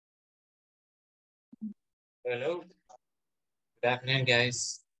Hello. Good afternoon,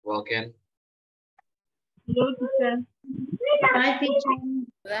 guys. Welcome. Hello, teacher. Hi, teacher.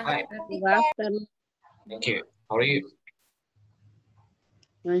 Hi. Good afternoon. Thank you. How are you?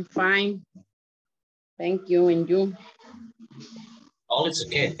 I'm fine. Thank you, and you? All is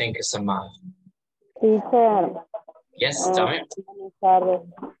okay. Thank you so much. Teacher, Yes, tell me. buenas tardes.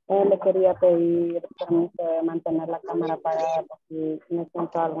 Le quería pedir permiso de mantener la cámara apagada porque me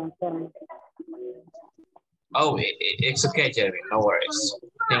siento algo enfermo. Oh, it's okay, Jeremy. No worries.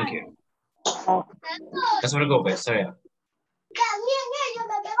 Thank you. Ah, No se preocupe, está bien.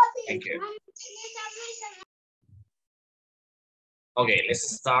 Thank you. Okay, let's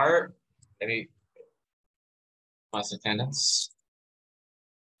start. Let me pass attendance.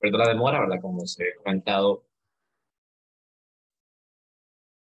 Perdón la demora, ¿verdad? Como se he comentado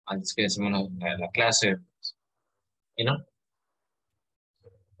antes que decimos la clase, you know,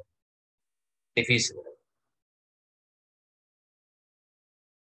 difícil.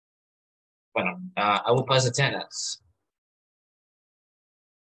 Bueno, I will pass attendance.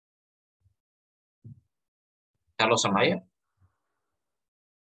 Carlos Amaya.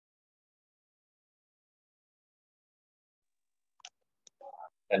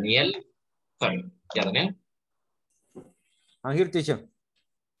 Daniel. Sorry. Yeah, Daniel. I'm here, teacher.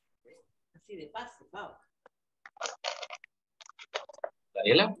 Así de paso, wow.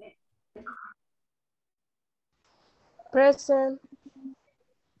 Daniela. Present.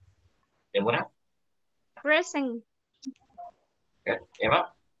 Deborah. Present. Okay.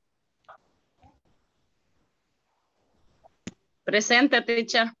 Eva. Presente,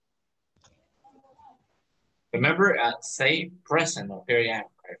 teacher. Remember, say present. No, here I am.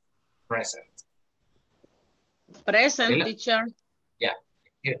 Present. Present, Gabriela? teacher. Yeah.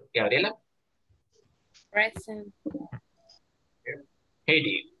 Here, Gabriela. Present.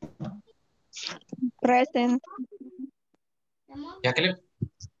 Heidi. Present. Jacqueline.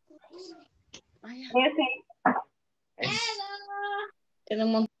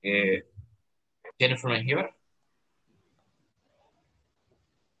 Tenemos Jennifer Mejía.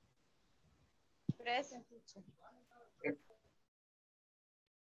 Present, teacher.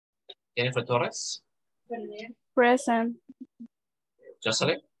 Jennifer Torres. Present.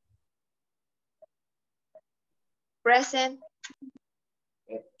 Jocelyn. Present.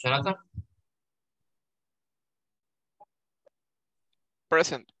 Jonathan.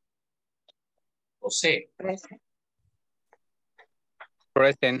 Present. Jose. Present.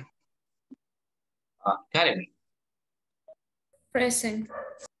 Present. Karen. Present.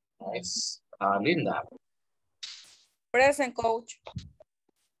 Nice. Linda. Present, coach.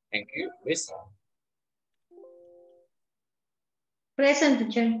 Thank you. Lisa. Present,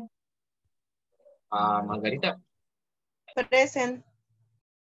 teacher. Margarita. Present.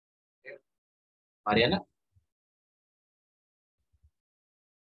 Mariana.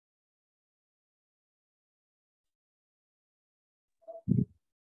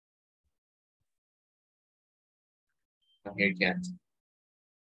 I'm here yet.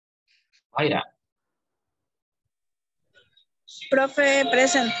 Mayra. Profe,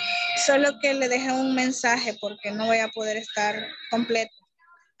 present. Solo que le dejé un mensaje porque no voy a poder estar completo.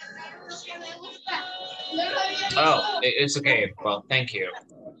 Oh, it's okay. Well, thank you.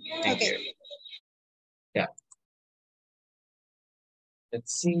 Thank Okay. you. Yeah.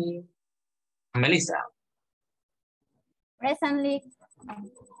 Let's see. Melissa. Presently.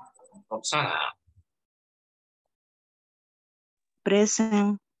 Roxana.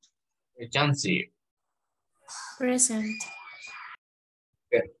 Present. Jancy. Present.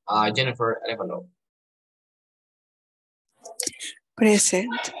 Good. Jennifer Arevalo.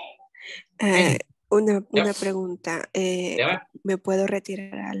 Present. Una Yep. pregunta. Yeah. ¿Me puedo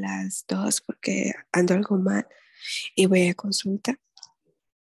retirar a las 2 porque ando algo mal y voy a consulta?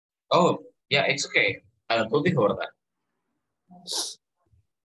 Oh, yeah, it's okay. Tú dijo, ¿verdad?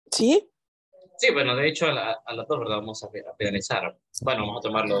 ¿Sí? Sí, bueno, de hecho, a las 2, ¿verdad? Vamos a finalizar. Bueno, vamos a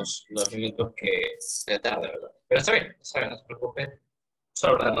tomar los minutos que se tarde, ¿verdad? Pero está bien, no se preocupe.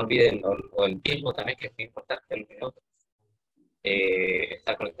 Solo, ¿verdad? No olviden el tiempo también, que es muy importante, el minuto.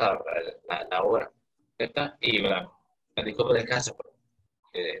 Está conectado, ¿verdad? La hora. ¿Verdad? Y, ¿verdad? Me disculpo del caso,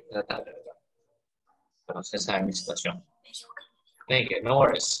 porque la tarde, ¿verdad? Pero usted sabe mi situación. Thank you, no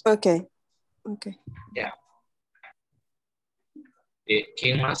worries. Ok. Ya.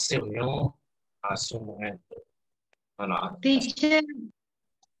 ¿Quién más se unió hace un momento? Bueno, Teacher,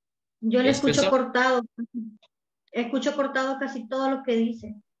 yo le ¿Es que escucho eso? cortado. Escucho cortado casi todo lo que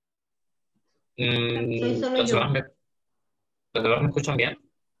dice. Soy solo ¿Los yo. demás me escuchan bien?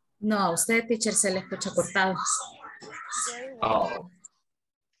 No, a usted, teacher, se le escucha cortado. Oh.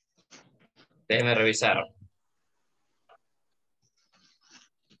 Déjeme revisar.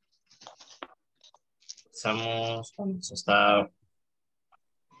 Estamos, se está,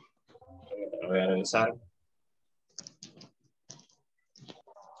 voy a revisar.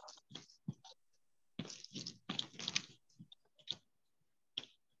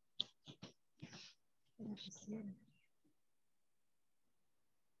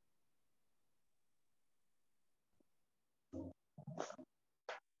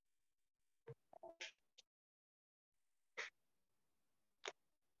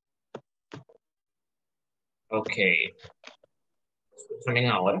 Ok. ¿Escuchan bien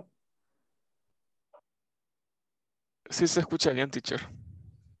ahora? Sí se escucha bien, teacher.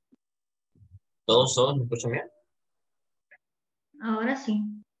 ¿Todos me escuchan bien? Ahora sí.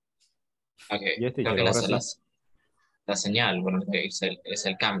 Ok, Yes, creo teacher, que ahora sí. la señal, bueno, es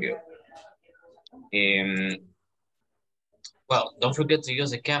el cambio. Well, don't forget to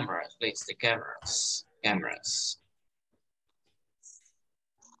use the cameras, please, the cameras.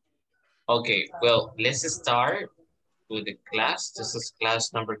 Okay, well, let's start with the class. This is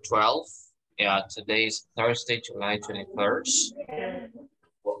class number 12. Today is Thursday, July 21st.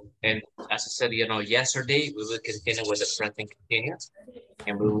 And as I said, yesterday we will continue with the present continuous.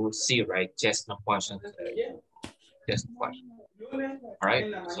 And we will see, right, just no questions. Just a question. All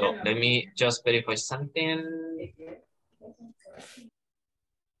right, so let me just verify something.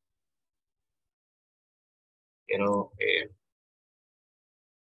 Quiero,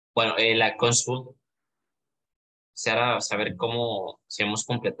 bueno, la consulta será saber si hemos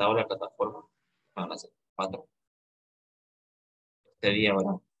completado la plataforma. Bueno, las 4. Este día,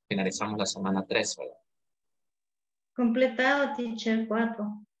 bueno, finalizamos la semana 3, ¿verdad? Completado, teacher,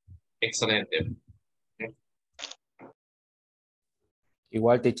 4. Excelente.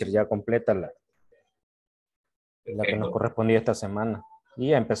 Igual, teacher, ya completa la que nos correspondía esta semana. Y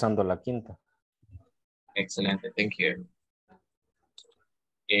ya empezando la 5ª. Excelente, thank you.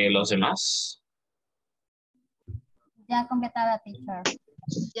 ¿Los demás? Ya completada, teacher.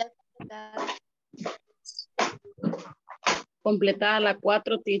 Ya completada. Completada la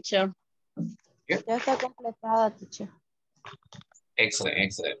 4, teacher. Ya está completada, teacher.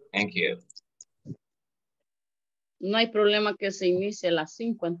 Excellent, thank you. No hay problema que se inicie a las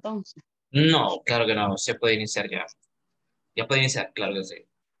 5 entonces. No, claro que no, se puede iniciar ya. Ya puede iniciar, claro que sí.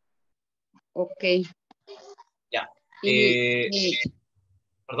 Ok. Ya.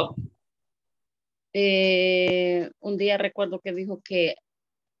 ¿Perdón? Un día recuerdo que dijo que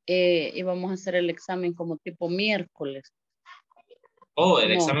íbamos a hacer el examen como tipo miércoles. Oh, el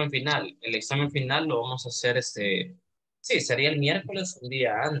No. examen final. El examen final lo vamos a hacer sí, sería el miércoles un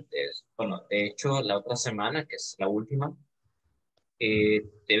día antes. Bueno, de hecho, la otra semana, que es la última, debe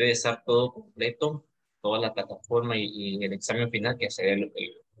de estar todo completo, toda la plataforma y el examen final, que sería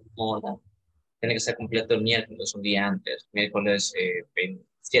último, tiene que ser completo el miércoles, un día antes. Miércoles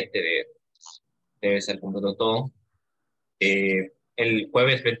 27 debe ser completo todo. El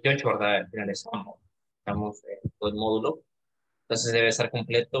jueves 28, ¿verdad? Finalizamos. Estamos todo el módulo. Entonces debe estar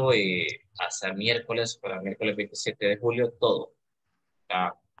completo hasta miércoles, para miércoles 27 de julio, todo.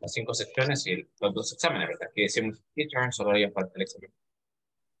 Las 5 secciones y los 2 exámenes, ¿verdad? Que decimos teacher, solo haría falta el examen.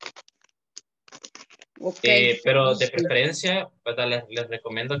 Okay. Pero de preferencia, ¿verdad? Les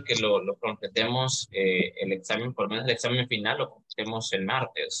recomiendo que lo completemos el examen, por lo menos el examen final lo completemos el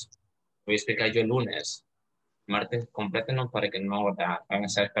martes. Voy a explicar yo el lunes. Martes complétenlo para que no van a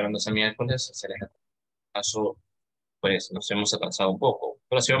estar esperando ese miércoles. Si les caso, pues nos hemos atrasado un poco.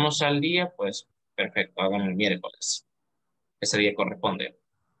 Pero si vamos al día, pues perfecto, hagan el miércoles. Ese día corresponde.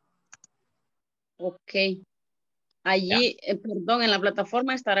 Ok. Allí, perdón, en la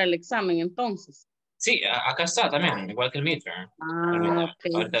plataforma estará el examen entonces. Sí, acá está también, igual que el midterm. Ok.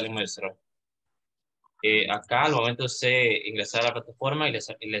 Ahorita les muestro. Acá al momento de ingresar a la plataforma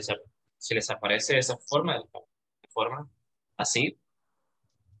si les aparece esa forma, así,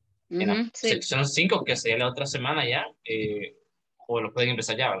 en la Sí. sección 5, que sería la otra semana ya, o lo pueden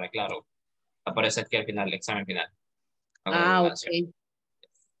empezar ya, ¿verdad? Claro. Aparece aquí al final, el examen final. Ok.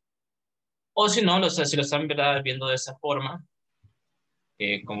 O si no, si lo están, ¿verdad?, viendo de esa forma,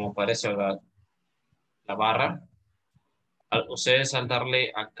 como aparece, ¿verdad?, la barra, ustedes al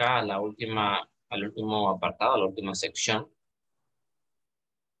darle acá a al último apartado, a la última sección,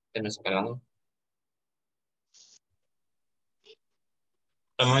 ¿están esperando?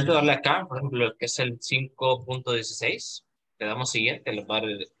 Al momento de darle acá, por ejemplo, lo que es el 5.16, le damos siguiente, los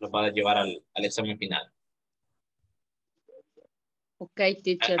va a llevar al examen final. Ok,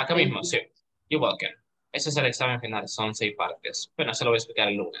 teacher. Acá mismo, sí. You're welcome. Ese es el examen final, son 6 partes. Bueno, se lo voy a explicar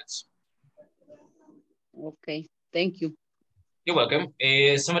el lunes. Ok, thank you. You're welcome.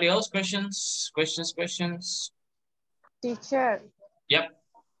 Somebody else? Questions? Teacher. Yep.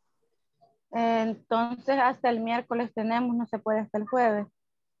 Entonces, hasta el miércoles tenemos, no se puede hasta el jueves.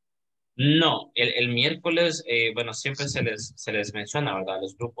 No, el miércoles, bueno, siempre se les menciona, ¿verdad?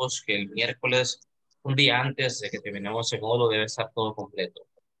 Los grupos que el miércoles, un día antes de que terminemos el módulo, debe estar todo completo.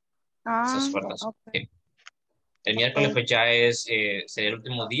 Ah, Esas fuerzas. ok. Sí. El miércoles pues ya sería el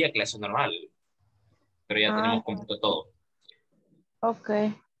último día, clase normal, pero ya tenemos completo todo. Ok.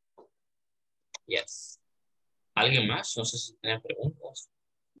 Yes. ¿Alguien más? No sé si tienen preguntas.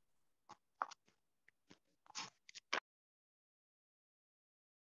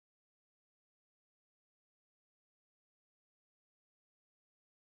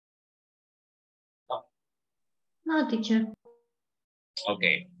 No, teacher. Ok,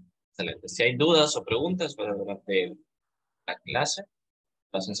 excelente. Si hay dudas o preguntas pues, durante la clase,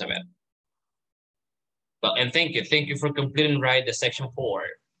 pasen saber. Well, and thank you for completing right the section 4,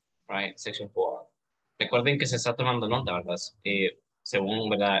 right, section 4. Recuerden que se está tomando nota, ¿verdad? Según,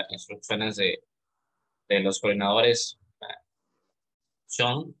 ¿verdad? Instrucciones de los coordinadores,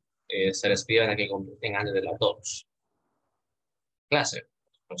 se les pide a que completen antes de las 2 clases.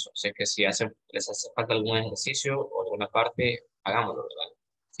 Pues, o sea que si les hace falta algún ejercicio o alguna parte, hagámoslo, ¿verdad?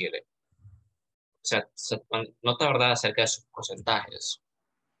 Sí, o sea, se toman nota, ¿verdad? Acerca de sus porcentajes.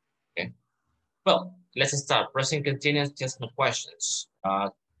 Okay. Well, let's start. Present continuous, just no questions.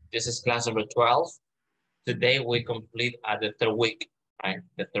 This is class number 12. Today we complete the 3rd week, right?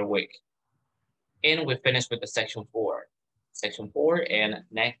 The 3rd week. And we finish with the section 4. Section 4, and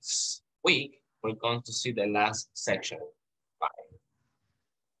next week, we're going to see the last section. Right.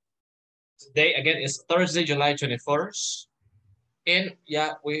 Today, again, is Thursday, July 21st. And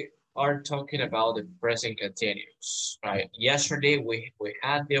yeah, we are talking about the present continuous, right? Yesterday, we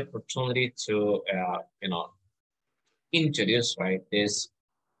had the opportunity to, introduce, right, this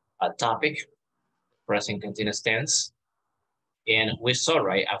topic, present continuous tense. And we saw,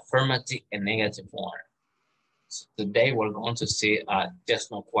 right, affirmative and negative form. So today, we're going to see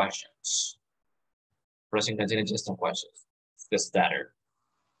just no questions. Present continuous, just no questions. It's the starter.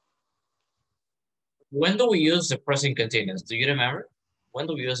 When do we use the present continuous? Do you remember? When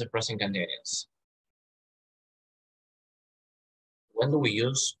do we use the present continuous? When do we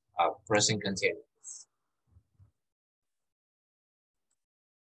use present continuous?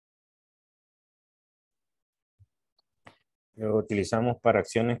 Lo utilizamos para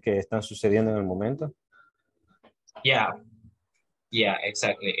acciones que están sucediendo en el momento. Yeah,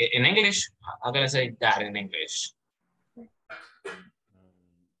 exactly. In English, how can I say that in English?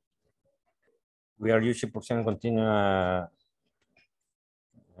 We are using present continuous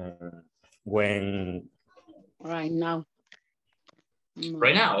when... Right now.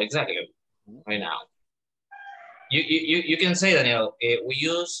 Right now, exactly. Right now. You can say, Daniel, we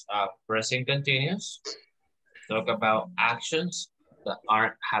use present continuous to talk about actions that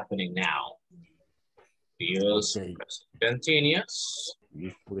aren't happening now. We use present continuous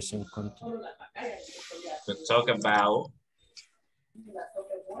to talk about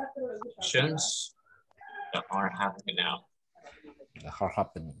actions that aren't happening now. That are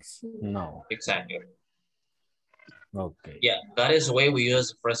happening now. Exactly. Okay. Yeah, that is the way we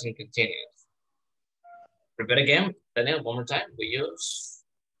use present continuous. Repeat again, Daniel, one more time. We use.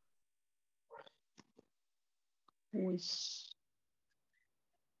 One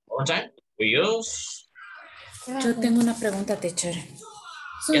more time. We use. Yo tengo una pregunta, teacher.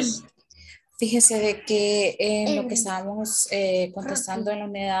 Yes. Fíjese de que en lo que estábamos contestando en la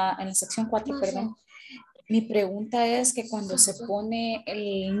unidad, en la sección 4, perdón, mi pregunta es que cuando se pone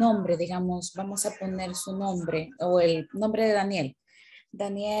el nombre, digamos, vamos a poner su nombre o el nombre de Daniel.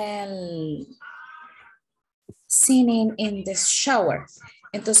 Daniel singing in the shower.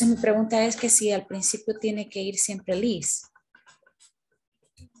 Entonces mi pregunta es que si al principio tiene que ir siempre Liz.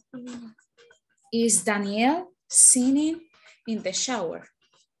 Is Daniel singing in the shower?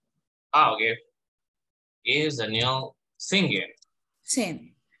 Okay. Is Daniel singing?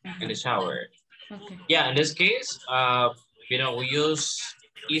 Sí. In the shower? Okay. Yeah, in this case, we use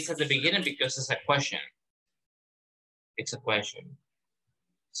is at the beginning because it's a question. It's a question.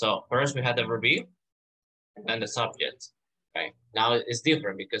 So first we had the verb be and then the subject. Right? Now it's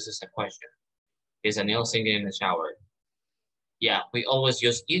different because it's a question. Is Daniel singing in the shower? Yeah, we always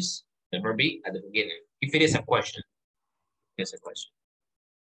use is, the verb be at the beginning. If it is a question, it's a question.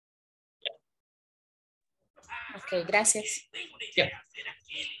 Ok, gracias. Yeah.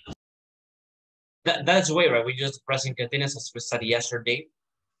 That's the way, right? We use the present continuous as we studied yesterday.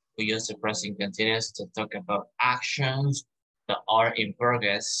 We use the present continuous to talk about actions that are in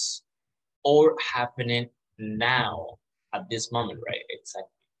progress or happening now at this moment, right? Exactly.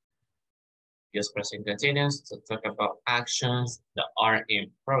 Use present continuous to talk about actions that are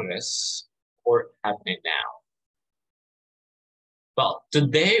in progress or happening now? Well,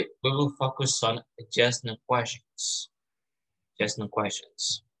 today we will focus on just no questions. Just no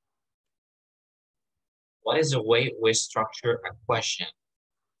questions. What is the way we structure a question?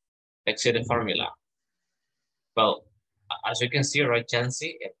 Let's see the formula. Well, as you can see, right,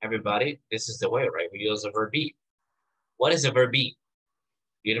 Chancy and everybody, this is the way, right? We use the verb be. What is the verb be?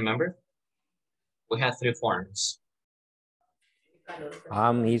 Do you remember? We have three forms.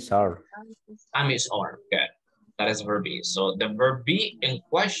 Is, are. Is, are. Good. That is verb be. So the verb be in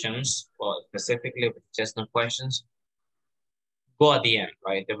questions, well, specifically with just no questions, go at the end,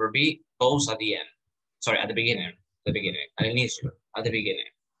 right? The verb be goes at the end. Sorry, at the beginning. The beginning. Al inicio. At the beginning.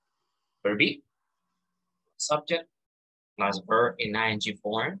 Verb be, subject, plus verb in ing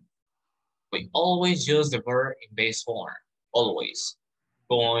form. We always use the verb in base form. Always.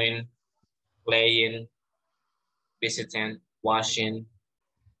 Going, playing, visiting, washing,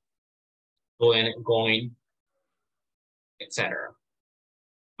 going, etc.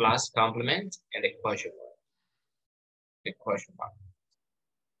 Plus complement and the question mark. The question mark.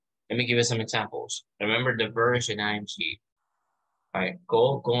 Let me give you some examples. Remember the verbs in ing. Right?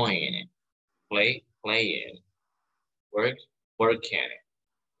 Go, going, play, playing, work, working,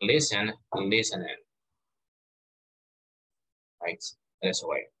 listen, listening. Right? That's the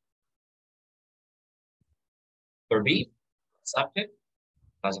way. Verb be, subject,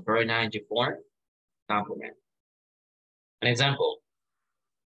 plus verb in ing form, complement. An example.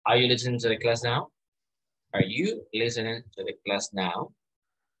 Are you listening to the class now? Are you listening to the class now?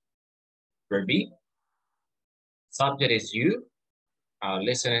 Verb be. Subject is you.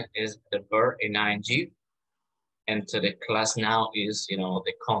 Listening is the verb in ing. And to the class now is,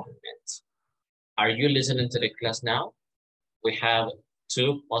 the complement. Are you listening to the class now? We have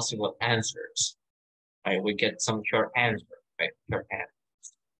two possible answers. Right? We get some short answer. Right? Short answer.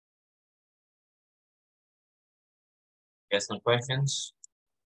 Get some questions.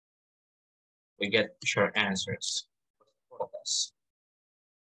 We get short answers.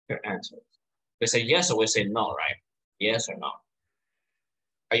 Short answers. We say yes or we say no, right? Yes or no.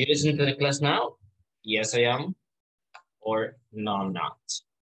 Are you listening to the class now? Yes, I am. Or no, I'm not.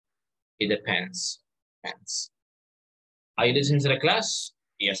 It depends. Depends. Are you listening to the class?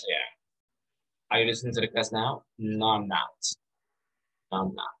 Yes, I am. Are you listening to the class now? No, I'm not. No,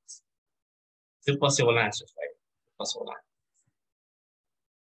 I'm not. Two possible answers, right? Possible answers.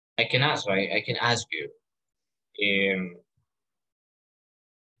 I can ask, right? I can ask you.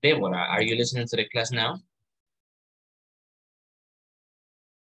 Deborah, are you listening to the class now?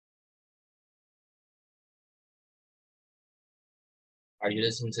 Are you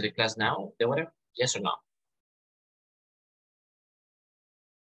listening to the class now, Deborah? Yes or no?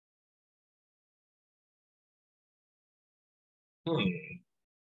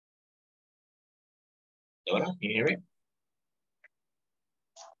 Deborah, can you hear me?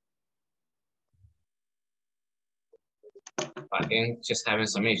 I think just having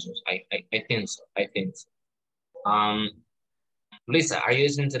some issues. I think so. I think so. Lisa, are you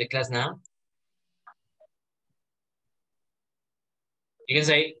listening to the class now? You can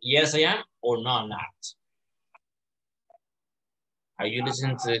say, yes, I am, or no, I'm not. Are you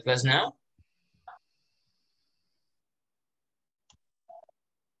listening to the class now?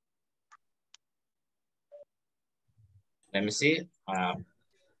 Let me see. Let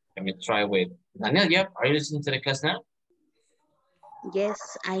me try with Daniel. Yep. Are you listening to the class now?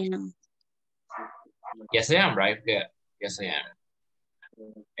 Yes, I am. Yes, I am, right? Good. Yes, I am.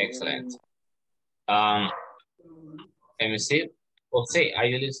 Excellent. Let me see. Jose, are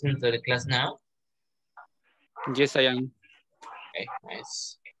you listening to the class now? Yes, I am. Okay,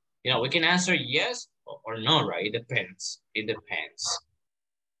 nice. We can answer yes or no, right? It depends. It depends.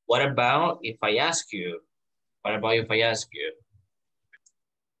 What about if I ask you? What about if I ask you?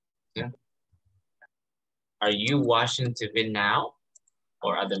 Yeah. Are you watching TV now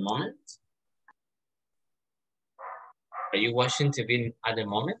or at the moment? Are you watching TV at the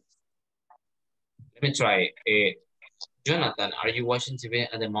moment? Let me try. Jonathan, are you watching TV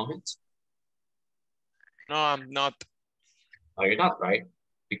at the moment? No, I'm not. No, you're not, right?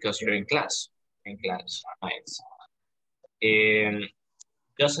 Because you're in class. In class. Nice.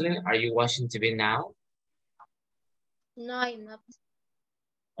 Jocelyn, are you watching TV now? No, I'm not.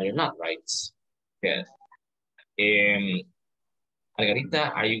 No, you're not, right? Good.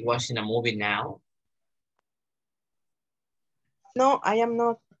 Margarita, are you watching a movie now? No, I am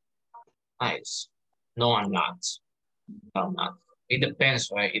not. Nice. No, I'm not. No, I'm not. It depends,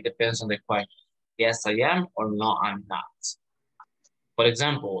 right? It depends on the question. Yes, I am, or no, I'm not. For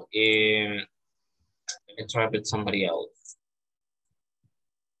example, let me try with somebody else.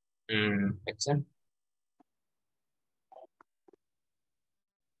 Excellent.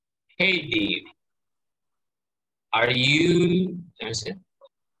 Hey, Dave. Are you, let me see.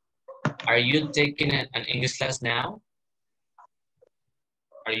 Are you taking an English class now?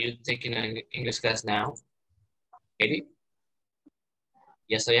 Are you taking an English class now? Katie?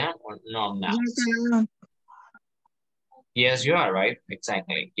 Yes, I am, or no, I'm not? Yes, I am. Yes, you are, right?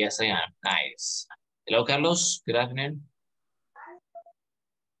 Exactly. Yes, I am. Nice. Hello, Carlos. Good afternoon.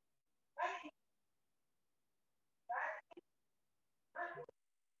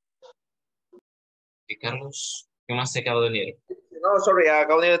 ¿Y Carlos? ¿Qué más se acaba de venir? No, sorry,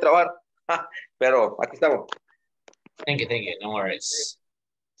 acabo de ir a trabajar. Pero aquí estamos. Thank you, no worries.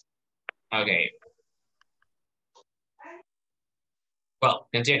 Okay. Well,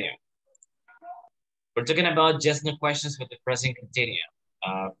 continue. We're talking about just no questions with the present continuous.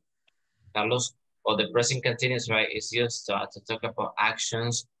 Carlos, or the present continuous, right, is used to talk about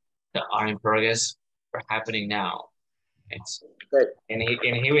actions that are in progress or happening now. Okay. And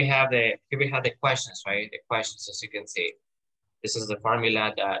here we have the questions, right? The questions, as you can see. This is the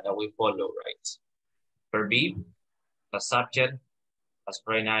formula that we follow, right? For B, plus subject, plus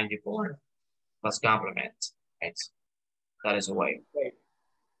pronoun before, plus complement, right? That is the way. Okay.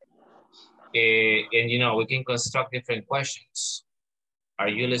 And you know, we can construct different questions. Are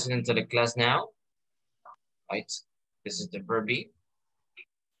you listening to the class now? Right? This is the verb be.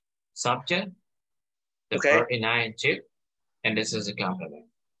 Subject, the verb in ing, and this is the complement.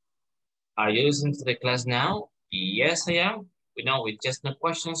 Are you listening to the class now? Yes, I am. We know with just no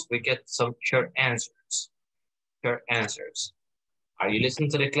questions, we get some short answers. Short answers. Are you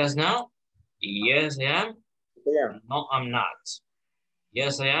listening to the class now? Yes, I am. Yeah. No, I'm not.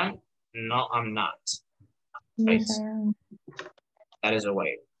 Yes, I am. No, I'm not. Right? Yes, I am. That is a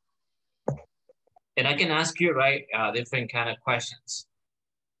way. And I can ask you, right, different kind of questions.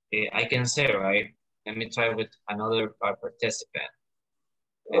 I can say, right, let me try with another participant.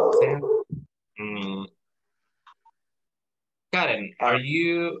 Karen, are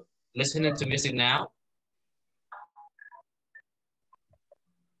you listening to music now?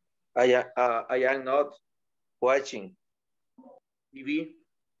 I am not watching TV.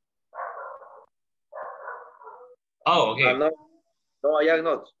 Oh, okay. No, I am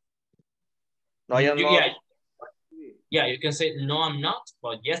not. No, I am not. Yeah. Yeah, you can say, no, I'm not,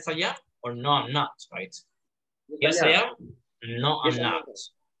 but yes, I am, or no, I'm not, right? Yes, I am. No, I'm not.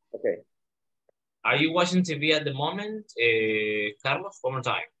 Okay. Are you watching TV at the moment, Carlos? One more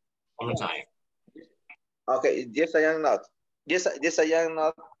time. One more time. Okay, yes, I am not. Yes, I am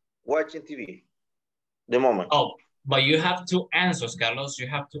not watching TV. The moment. Oh, but you have two answers, Carlos. You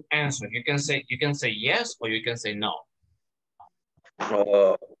have to answer. You can say yes, or you can say no.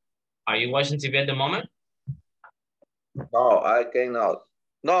 Are you watching TV at the moment? No, I cannot.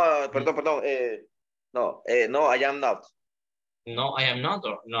 No, perdón. No, I am not. No, I am not,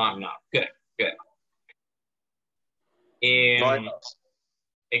 or no, I'm not. Good. No, I'm not.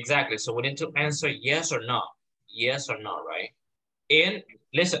 Exactly. So we need to answer yes or no. Yes or no, right? And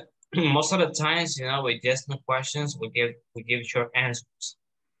listen, most of the times, you know, with just no questions, we give short answers.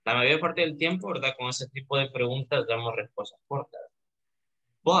 La mayor parte del tiempo, ¿verdad? Con ese tipo de preguntas damos respuestas cortas.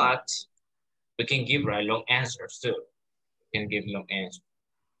 But we can give long answers too. We can give long answers.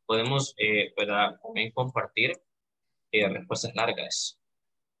 Podemos, ¿verdad? También compartir respuestas largas.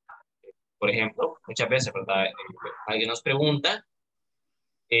 Por ejemplo, muchas veces, ¿verdad? Alguien nos pregunta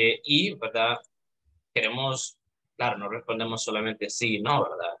y, ¿verdad? Queremos, claro, no respondemos solamente sí, no,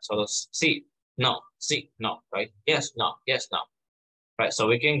 ¿verdad? Solo sí, no, right? Yes, no, right? So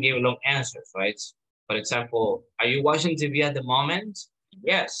we can give long answers, right? For example, are you watching TV at the moment?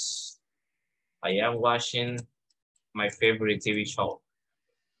 Yes, I am watching my favorite TV show.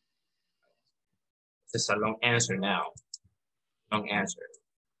 This is a long answer now. Long answer.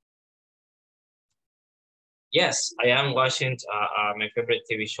 Yes, I am watching my favorite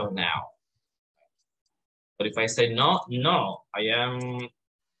TV show now. But if I say no, I am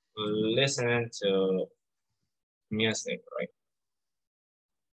listening to music, right?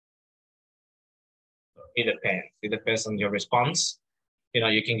 It depends. It depends on your response. You know,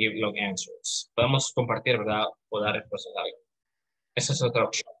 you can give long answers. Podemos compartir, ¿verdad? O dar respuestas largas. Esa es otra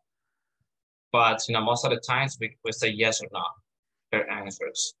opción. But, you know, most of the times we say yes or no. Fair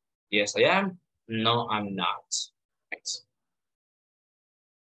answers. Yes, I am. No, I'm not. Right.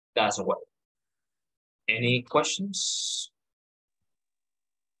 That's a way. Any questions?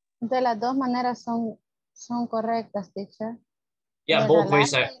 De las dos maneras son correctas, teacher. Yeah, both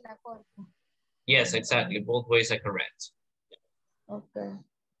ways are. Yes, exactly. Both ways are correct. Okay.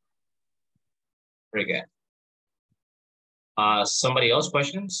 Very good. Somebody else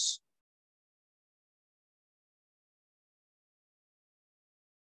questions?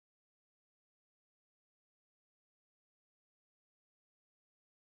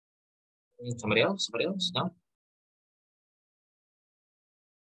 Somebody else? Somebody else? No?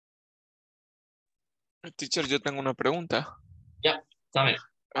 Teacher, yo tengo una pregunta. Ya, también.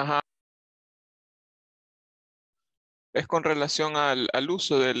 Ajá. Es con relación al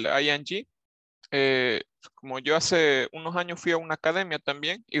uso del ing. Como yo hace unos años fui a una academia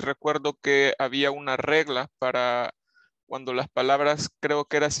también y recuerdo que había una regla para cuando las palabras, creo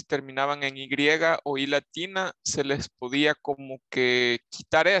que era si terminaban en Y o I latina, se les podía como que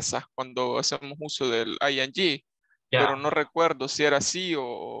quitar esa cuando hacemos uso del ing, pero no recuerdo si era así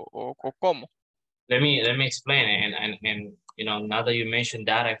o cómo. Let me explain it. And you know, now that you mentioned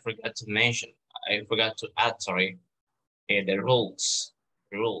that, I forgot to add, sorry, the rules.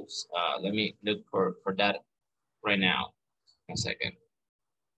 Let me look for that right now. 1 second.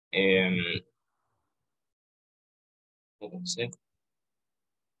 Let's see.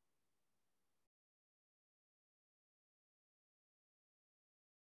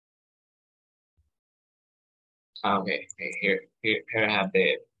 Okay, here I have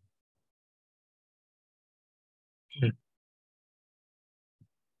the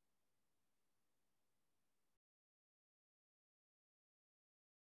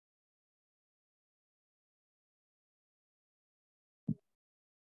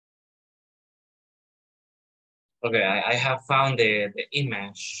okay, I have found the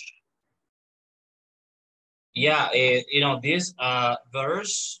image. Yeah, you know, this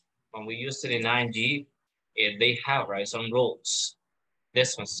verse, when we use it in ing, they have, right, some rules.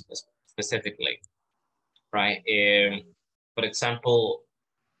 This one specifically, right? For example,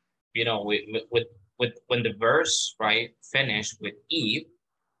 you know, with when the verse, right, finish with Eve,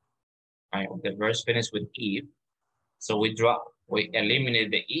 right? The verse finish with Eve, so we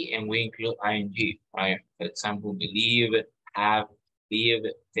eliminate the E and we include ing, right? For example, believe, have, live,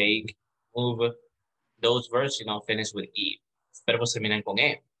 take, move. Those verbs, you know, finish with E. Verbos terminan con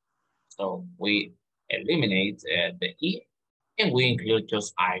E. So we eliminate the E and we include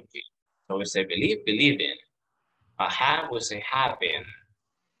just ing. So we say believe, believing. Have, we say having.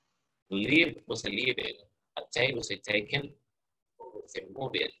 Live, we say living. Take, we say taken. We say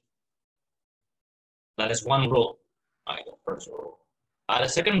moving. That is one rule. All right, the first rule. The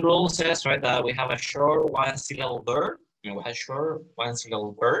second rule says, right, that we have a short one-syllable verb. And we have short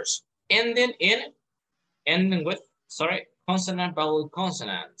one-syllable verbs ending with, sorry, consonant, vowel,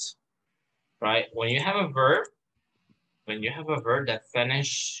 consonant. Right? When you have a verb that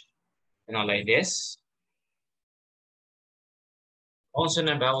finish, you know, like this,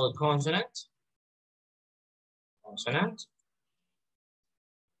 consonant, vowel, consonant,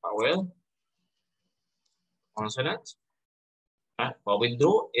 vowel, consonant. Right? What we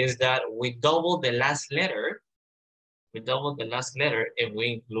do is that we double the last letter. And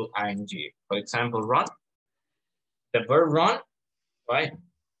we include ing. For example, run. The verb run, right,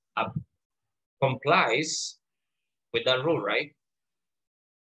 complies with that rule, right?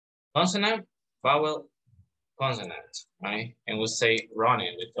 Consonant, vowel, consonant, right? And we'll say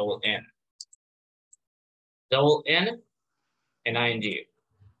running with double N. Double N and ing,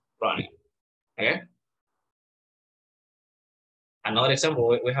 running, okay? Another example,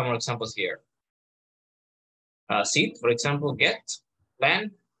 we have more examples here. Sit, for example, get,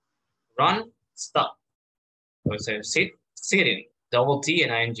 plan, run, stop. We say sit, sitting, double T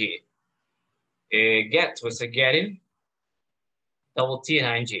and ing. Get, we say getting, double T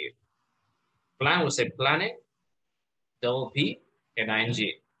and ing. Plan, we say planning, double P and ing.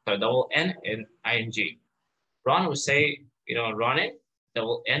 So double N and ing. Run, we say, you know, running,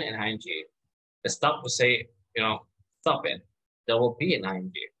 double N and ing. The stop, we say, you know, stopping, double P and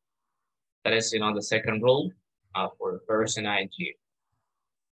ing. That is, you know, the second rule for verbs and ing.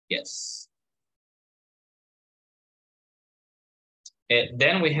 Yes.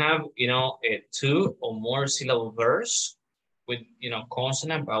 Then we have, you know, 2 or more syllable verbs with, you know,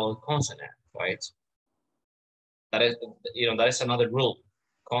 consonant, vowel, consonant, right? That is, you know, that is another rule.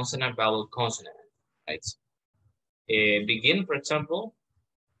 Consonant, vowel, consonant, right? Begin, for example,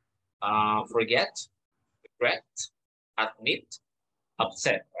 forget, regret, admit,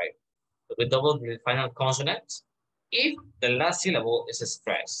 upset, right? So we double the final consonant if the last syllable is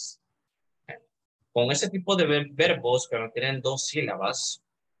stressed. Okay. Con ese tipo de verbos que no tienen 2 sílabas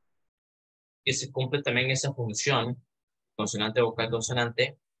y se cumple también esa función, consonante, vocal,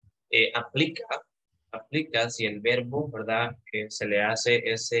 consonante, aplica si el verbo, ¿verdad? Que se le hace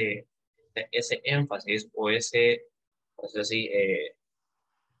ese énfasis o ese, pues así,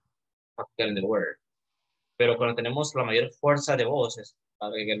 in the word. Pero cuando tenemos la mayor fuerza de voces,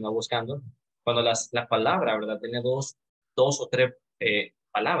 que no buscando, cuando la palabra, ¿verdad? Tiene dos o tres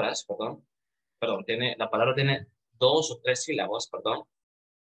palabras, la palabra tiene 2 o 3 sílabas, perdón.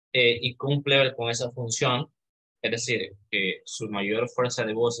 y cumple con esa función, es decir, que su mayor fuerza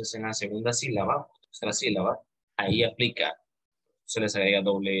de voz es en la segunda sílaba, tercera sílaba, ahí aplica, se les agrega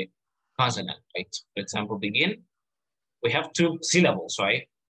doble consonant, right? For example, begin, we have two syllables, right?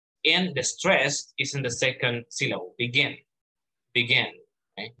 And the stress is in the second syllable, begin, begin,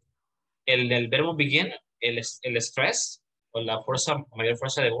 right? El verbo begin, el stress, o la mayor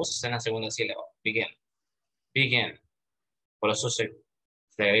fuerza de voz está en la segunda sílaba, begin, begin. Por eso se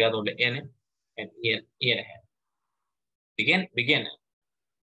agrega doble N en ING. Begin, begin.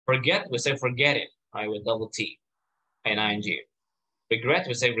 Forget, we say forgetting, right, with double T and ING. Regret,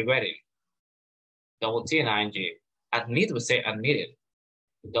 we say regretting, double T and ING. Admit, we say admitted,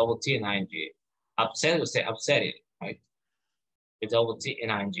 with double T and ING. Upset, we say upsetting, right, with double T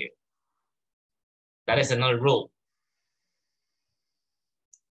and ING. That is another rule.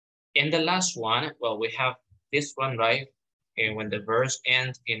 And the last one, well, we have this one, right? And when the verbs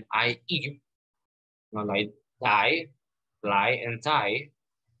end in IE, not like die, lie, and tie,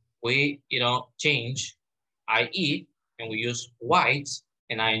 we, change IE and we use white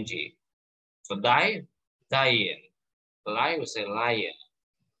and ING. So die, dying. Lie, we say lying.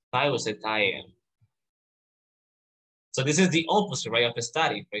 Tie, we say tying. So this is the opposite, right, of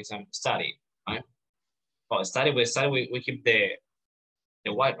study, for example, study, right? Well, study, we keep the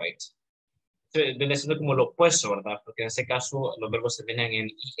white, right? Viene siendo como lo opuesto, ¿verdad? Porque en ese caso los verbos se vienen en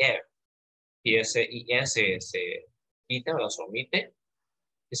IE. Y ese IE se quita, o se omite,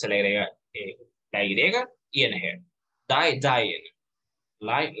 y se le agrega la Y y ING. Die, dying.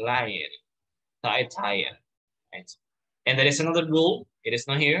 Lie, lying. Tie, tying. Right? And there is another rule. It is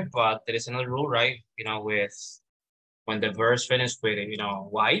not here, but there is another rule, right? With when the verbs finish with,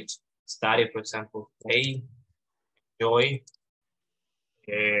 white, study, for example, play, enjoy,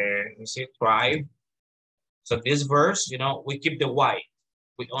 you see, try. So this verse, we keep the white.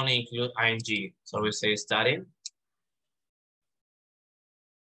 We only include ING. So we say studying.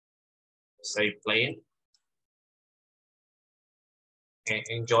 Say playing. And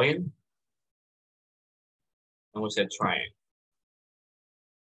enjoying. And we say trying.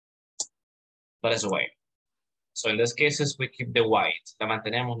 That is the way. So in this cases, we keep the white. La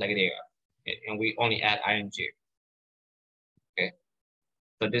mantenemos la griega. And we only add ING. Okay.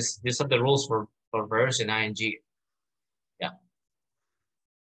 So these are the rules for verbs in ING. Yeah.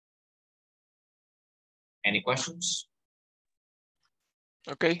 Any questions?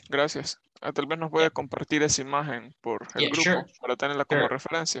 Ok, gracias. Tal vez nos puede compartir esa imagen por el grupo sure. para tenerla como Sure.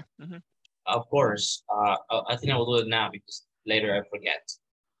 referencia. Of course. I think I will do it now because later I forget.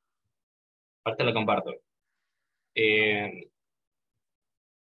 Ahorita lo comparto.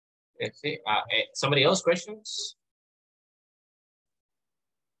 Let's see. Somebody else questions?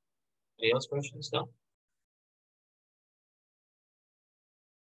 Anybody else questions? No?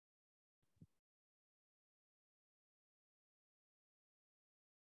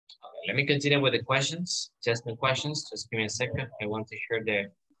 Okay, let me continue with the questions. Just the questions. Just give me a second. I want to share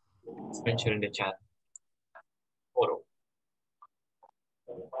the screenshot in the chat. Photo.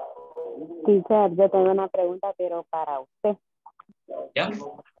 Teacher, yo tengo una pregunta, pero para usted. Yeah.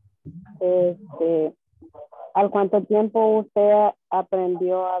 ¿Al cuánto tiempo usted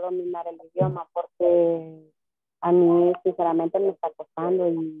aprendió a dominar el idioma? Porque a mí, sinceramente, me está costando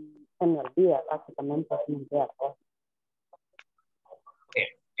y se me olvida, básicamente, se me olvida todo. Okay,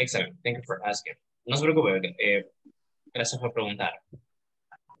 excellent. Thank you for asking. No se preocupe, gracias por preguntar.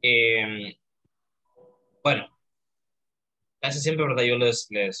 Bueno, casi siempre, ¿verdad? Yo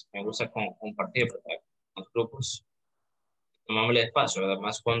me gusta compartir, ¿verdad? Con los grupos. Tomamos el espacio, ¿verdad?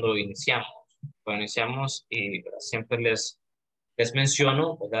 Más cuando iniciamos. Cuando iniciamos y ¿verdad? Siempre les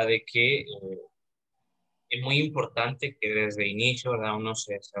menciono, ¿verdad? De que es muy importante que desde inicio, ¿verdad? Uno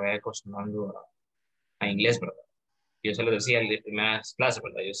se vaya acostumbrando a inglés, ¿verdad? Yo se lo decía en las primeras clases,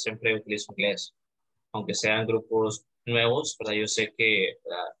 ¿verdad? Yo siempre utilizo inglés. Aunque sean grupos nuevos, ¿verdad? Yo sé que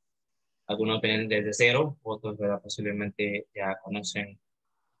 ¿verdad? Algunos vienen desde cero, otros ¿verdad? Posiblemente ya conocen un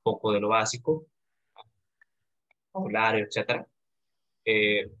poco de lo básico, vocabulario, etcétera.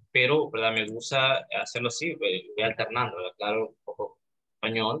 Pero, ¿verdad? Me gusta hacerlo así, voy alternando, ¿verdad? Claro, un poco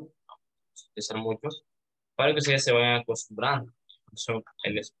español, no ser muchos, para que ustedes se vayan acostumbrando.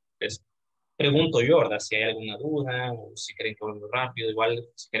 Entonces, les pregunto yo, ¿verdad? Si hay alguna duda, o si quieren que voy muy rápido, igual,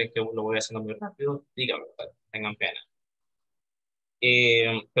 si quieren que lo voy haciendo muy rápido, díganme, ¿verdad? Tengan pena.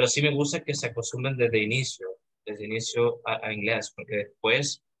 Pero sí me gusta que se acostumbren desde inicio a inglés, porque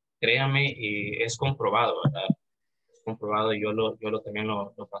después, créanme, y es comprobado, ¿verdad? Es comprobado, yo también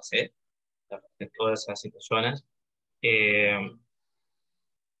lo pasé, de todas esas situaciones. Que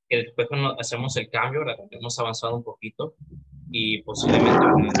después cuando hacemos el cambio, ¿verdad? Cuando hemos avanzado un poquito, y posiblemente,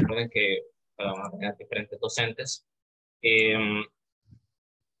 bueno, recuerden que van a tener diferentes docentes,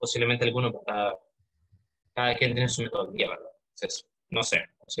 posiblemente algunos, cada quien tiene su metodología, ¿verdad? Entonces, no sé,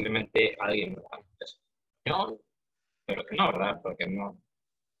 posiblemente alguien, ¿verdad? Entonces, no, pero que no, ¿verdad? Porque no.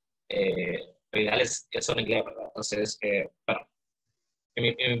 Lo ideal es que son inglés, ¿verdad? Entonces, bueno,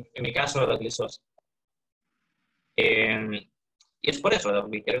 en mi caso lo utilizo así. Y es por eso, ¿verdad?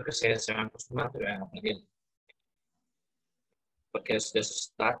 Porque quiero que ustedes se van acostumbrando y vayan aprendiendo. Porque de eso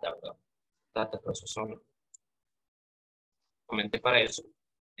se trata, ¿verdad? Trata, por eso son, comenté para eso,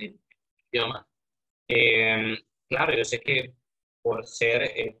 el idioma. Claro, yo sé que por ser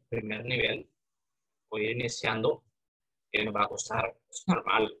el primer nivel, voy a ir iniciando, me va a costar, es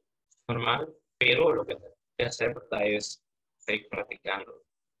normal, pero lo que tengo que hacer, ¿verdad? Es seguir practicando.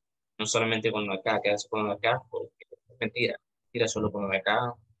 No solamente con acá, quedarse con acá, porque es mentira. Mentira, solo con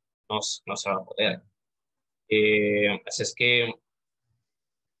acá no se va a poder. Así es que,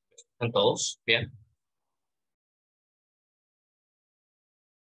 ¿están todos bien?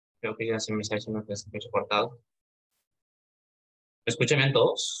 Creo que ya se me está diciendo que estoy cortado. ¿Me escuchan bien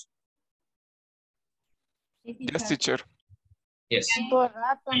todos? Yes, teacher. Yes. Por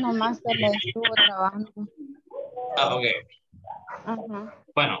rato nomás se le estuvo trabajando. Ah, ok. Ajá.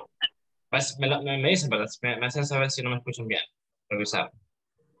 Bueno, pues me dicen, ¿verdad? Me hacen saber si no me escuchan bien. Revisar.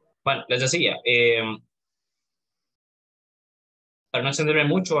 Bueno, les decía, para no extenderme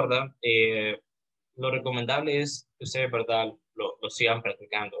mucho, ¿verdad? Lo recomendable es que ustedes, ¿verdad? Lo sigan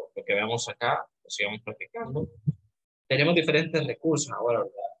practicando. Lo que vemos acá, lo sigamos practicando. Tenemos diferentes recursos ahora,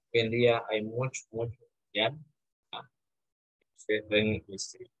 ¿verdad? Hoy en día hay mucho, ¿ya? Ustedes pueden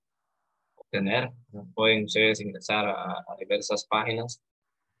obtener, ¿no? Pueden ustedes ingresar a diversas páginas,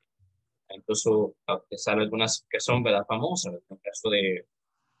 incluso a utilizar algunas que son, ¿verdad? Famosas. En el caso de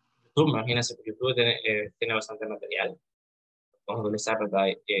YouTube, imagínense que YouTube tiene bastante material. Vamos a utilizar, ¿verdad?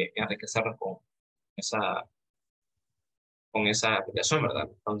 Enriquecernos esa, con esa aplicación, ¿verdad?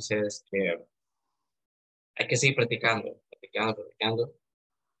 Entonces, hay que seguir practicando.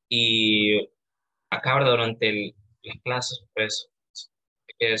 Y acá, ¿verdad? Durante las clases, pues,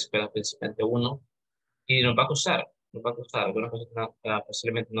 hay que esperar principiante uno y nos va a costar. Algunas cosas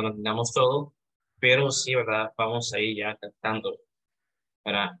posiblemente no lo entendamos todo, pero sí, ¿verdad? Vamos ahí ya captando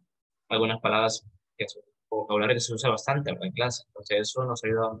para algunas palabras que es un vocabulario que se usa bastante, ¿verdad? En clase. Entonces, eso nos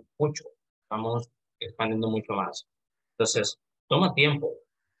ayuda mucho. Vamos expandiendo mucho más. Entonces, toma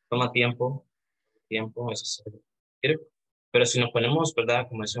eso es pero si nos ponemos, ¿verdad?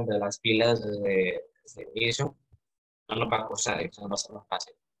 Como decimos, de las pilas desde el inicio, no nos va a costar, eso no va a ser más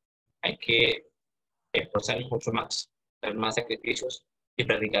fácil. Hay que esforzarnos mucho más, hacer más sacrificios y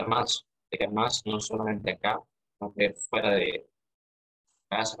practicar más, no solamente acá, sino que fuera de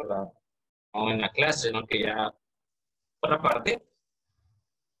casa, ¿verdad? O en la clase, sino que ya por aparte,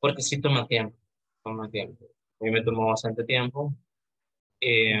 porque sí toma tiempo. A mí me tomó bastante tiempo,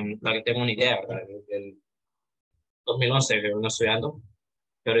 para que tenga una idea, ¿verdad? Desde el 2011 que vengo estudiando,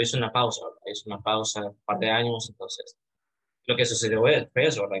 pero hice una pausa un par de años, entonces lo que sucedió fue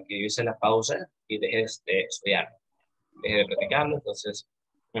eso, ¿verdad? Que yo hice la pausa y dejé de estudiar, dejé de practicarlo, entonces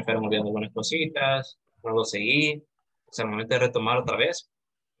me fueron olvidando algunas cositas, no lo seguí, o sea, al momento de retomar otra vez,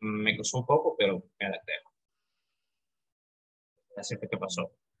 me costó un poco, pero me adapté. Así fue que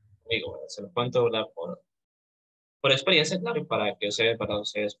pasó. Digo, ¿verdad? Se lo cuento, ¿verdad? Por experiencia, claro, y para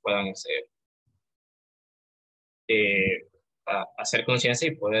ustedes puedan hacer conciencia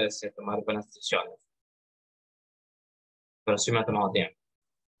y poder tomar buenas decisiones. Pero sí me ha tomado tiempo.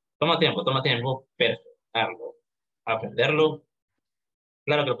 Toma tiempo perfectarlo, aprenderlo.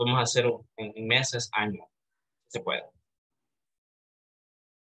 Claro que lo podemos hacer en meses, años, se puede.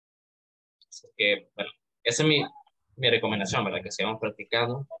 Así que, bueno, esa es mi recomendación, ¿verdad? Que sigamos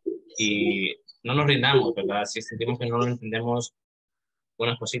practicando y no nos rindamos, ¿verdad? Si sentimos que no lo entendemos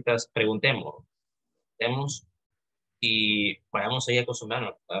unas cositas, preguntemos y vayamos ahí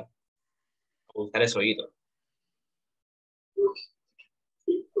acostumbrarnos, ¿verdad? A buscar ese oído.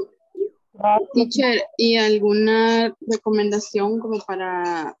 Teacher, ¿y alguna recomendación como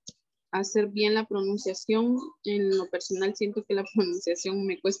para hacer bien la pronunciación? En lo personal siento que la pronunciación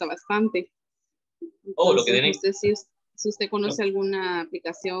me cuesta bastante. Oh, lo que Entonces, tienen. no sé si usted conoce alguna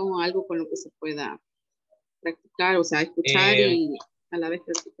aplicación o algo con lo que se pueda practicar, o sea, escuchar y a la vez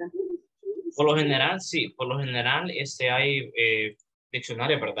practicar. Por lo general, sí. Por lo general, hay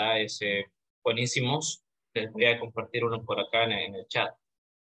diccionarios, ¿verdad? Buenísimos. Les voy a compartir uno por acá en el chat.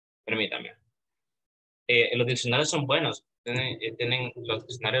 Permítame. Los diccionarios son buenos. Tienen los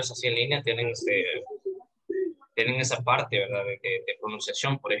diccionarios así en línea, tienen esa parte, ¿verdad? De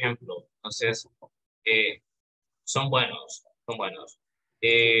pronunciación, por ejemplo. Entonces, son buenos. son buenos.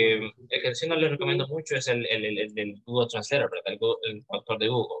 El que sí no les recomiendo mucho es el Google Translator, ¿verdad? El traductor de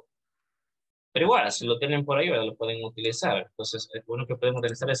Google. Pero igual, si lo tienen por ahí, ¿verdad? Lo pueden utilizar. Entonces, uno que podemos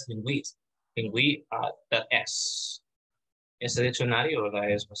utilizar es Lingui.es. Lingui.es. Ese diccionario,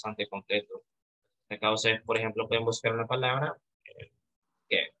 ¿verdad? Es bastante completo. Acá ustedes, por ejemplo, pueden buscar una palabra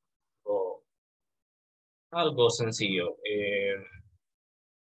que o algo sencillo.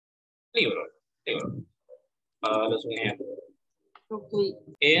 Libro. Para darles un ejemplo. Okay.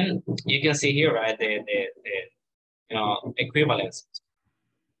 And you can see here, right, the equivalence.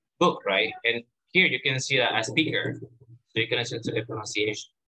 Book, right? And here you can see a speaker. So you can listen to the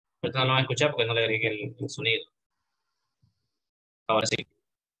pronunciation. Pero no lo van a escuchar porque no le agregué el sonido. Ahora sí.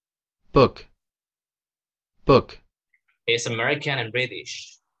 Book. Es American and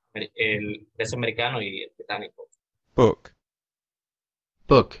British. Es americano y británico. Book.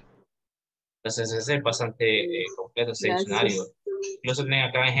 Entonces ese es bastante completo ese diccionario. Incluso tienen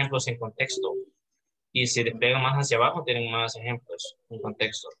acá ejemplos en contexto. Y si desplegan más hacia abajo, tienen más ejemplos en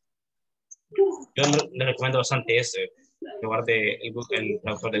contexto. Yo les recomiendo bastante ese, en lugar de el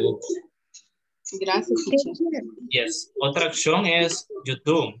traductor de Google. Gracias, teacher. Yes. Otra opción es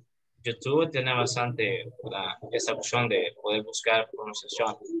YouTube. YouTube tiene bastante esa opción de poder buscar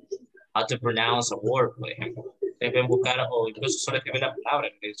pronunciación. How to pronounce a word, por ejemplo. Ustedes pueden buscar o incluso solo escribir la palabra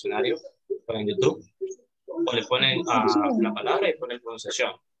en el diccionario en YouTube. O le ponen la palabra y ponen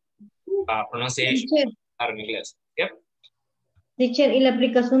pronunciación. Pronunciation. En inglés. Yep. Teacher, ¿y la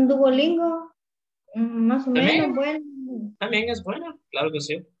aplicación Duolingo? Más o menos, bueno. También es buena, claro que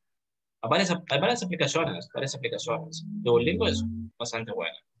sí. Hay varias aplicaciones, Duolingo es bastante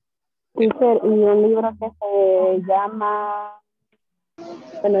buena. Teacher, y un libro que se llama,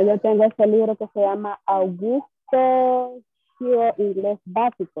 bueno, yo tengo este libro que se llama Augusto Gio Inglés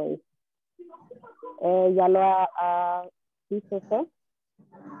Básico. ¿Ya lo ha visto usted?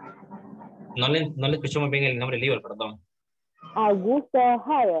 No le escuché muy bien el nombre del libro, perdón. Augusto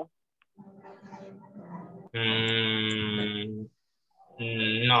Gio.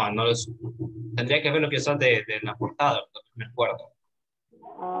 No tendría que ver lo que son de la portada, no me acuerdo.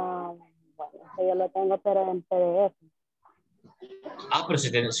 Bueno, yo lo tengo pero en PDF.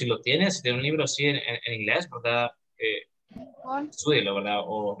 Pero si lo tienes, si tiene un libro así en inglés, ¿verdad? Estúdielo, ¿verdad?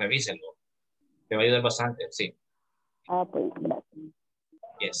 O revísenlo. Te va a ayudar bastante, sí. Pues gracias.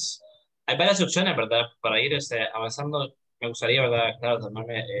 Yes. Hay varias opciones, ¿verdad? Para ir avanzando, me gustaría, ¿verdad? Claro,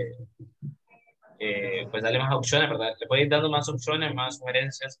 tomarme, pues darle más opciones, ¿verdad? Le puedo ir dando más opciones, más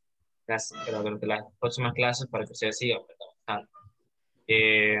sugerencias durante las próximas clases para que ustedes sigan, ¿verdad?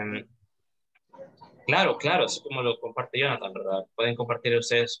 Claro, así como lo comparte Jonathan, ¿verdad? Pueden compartir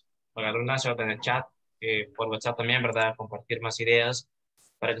ustedes, agarrar una nota en el chat, por WhatsApp también, ¿verdad? Compartir más ideas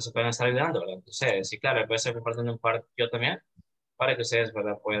para que se puedan estar ayudando, ¿verdad? Ustedes, sí, claro, puede ser compartiendo un par yo también, para que ustedes,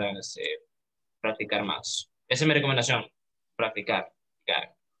 ¿verdad? Puedan practicar más. Esa es mi recomendación, practicar.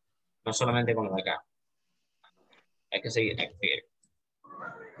 No solamente con lo de acá. Hay que seguir.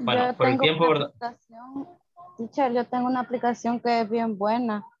 Bueno, por el tiempo, ¿verdad? Teacher, yo tengo una aplicación que es bien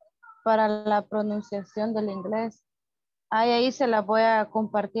buena para la pronunciación del inglés. Ahí se la voy a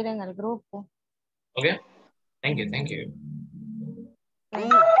compartir en el grupo. Ok. Thank you.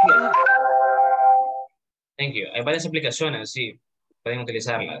 Hay varias aplicaciones, sí. Pueden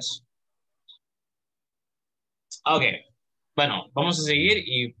utilizarlas. Ok. Bueno, vamos a seguir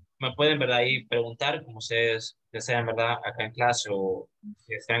y me pueden, ¿verdad? Ahí preguntar, como ustedes desean, ¿verdad? Acá en clase o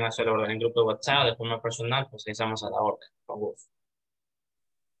si desean hacerlo, ¿verdad? En grupo de WhatsApp de forma personal, pues estamos a la orden, con gusto.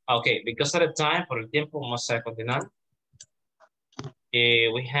 Ok, because of the time, por el tiempo, vamos a continuar.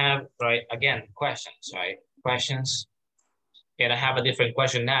 We have, right, again, questions, right? Questions. And I have a different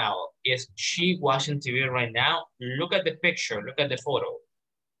question now. Is she watching TV right now? Look at the picture, look at the photo.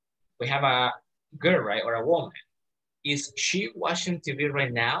 We have a girl, right, or a woman. Is she watching TV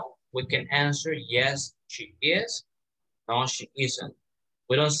right now? We can answer yes, she is. No, she isn't.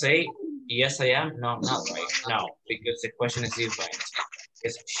 We don't say yes, I am. No, I'm not, right? No, because the question is different.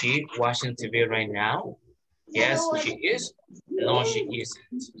 Is she watching TV right now? Yes, she is. No, she isn't.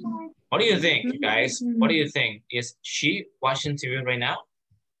 What do you think, guys? What do you think? Is she watching TV right now?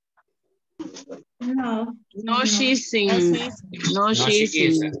 No, she isn't. No, she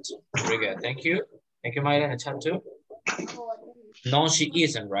isn't. Very good. Thank you. Thank you, Mayra, in the chat too. No, she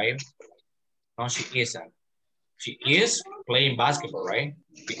isn't, right? No, she isn't. She is playing basketball, right?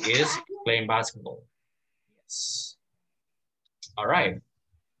 She is playing basketball. Yes. All right.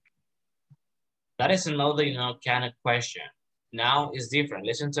 That is another, kind of question. Now it's different.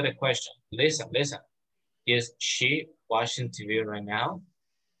 Listen to the question. Listen. Is she watching TV right now?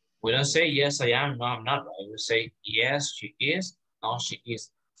 We don't say yes, I am, no, I'm not. Right? We say yes, she is, no, she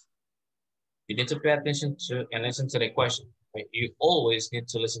isn't. You need to pay attention to and listen to the question. Right? You always need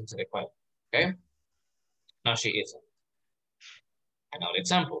to listen to the question. Okay? No, she isn't. Another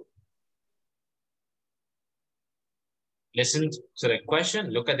example. Listen to the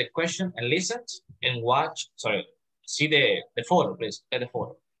question, look at the question and listen and watch. Sorry, see the photo, please. Look at the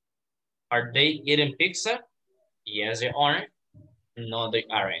photo. Are they eating pizza? Yes, they are. No, they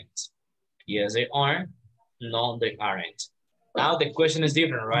aren't. Yes, they are. No, they aren't. Now the question is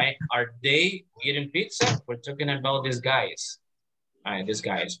different, right? Are they eating pizza? We're talking about these guys. All right, these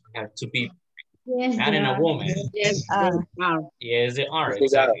guys. We have two people. Yes, Man they and a are. woman. Yes, they are. Yes, they are.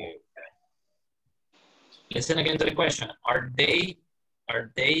 Exactly. Listen again to the question. Are they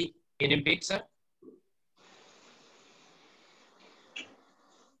eating pizza?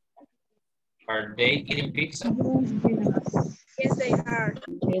 Are they eating pizza? Yes, they are.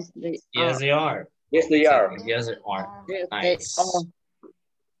 Yes, they Yes, are. they are. Yes, they are. Yes, they are. Yes, Nice. they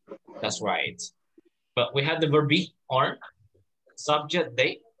are. That's right. But we have the verb be, or, subject,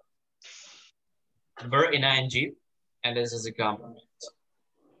 they, verb in ing, and this is a complement.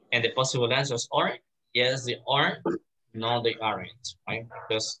 And the possible answers are, yes, they are, no, they aren't, right?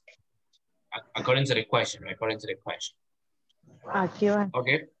 Because according to the question, right? According to the question. Aquí va.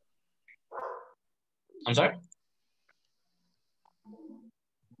 Okay. I'm sorry?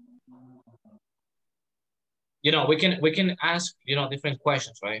 You know, we can ask, you know, different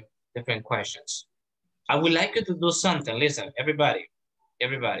questions, right? Different questions. I would like you to do something. Listen, everybody,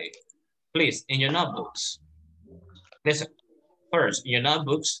 please, in your notebooks. Listen, first, in your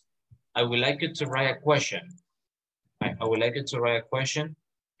notebooks, I would like you to write a question. I would like you to write a question,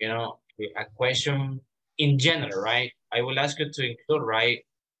 you know, a question in general, right? I will ask you to include, right,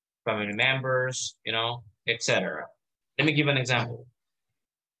 family members, you know, etc. Let me give an example.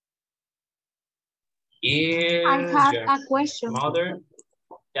 I Is have your a question. mother?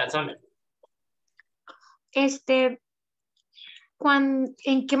 Yeah, tell me.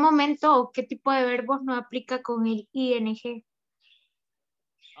 ¿En qué momento o qué tipo de verbos no aplica con el ing?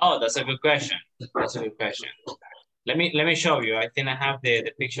 Oh, that's a good question. That's a good question. Let me show you. I think I have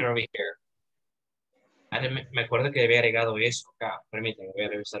the picture over here. Me acuerdo que había agregado eso acá. Permítanme, voy a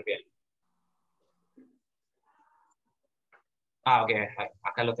revisar bien. Ah, ok,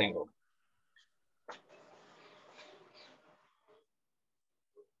 acá lo tengo.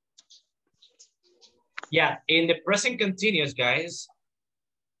 Yeah, in the present continuous, guys,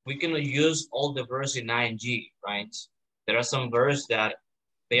 we can use all the verbs in ing, right? There are some verbs that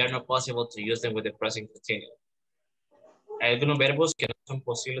they are not possible to use them with the present continuous. Hay algunos verbos que no son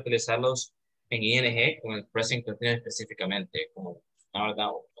posibles utilizarlos en ing con el present continuous específicamente, como la verdad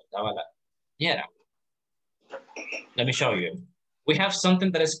o contaba la niñera. Let me show you. We have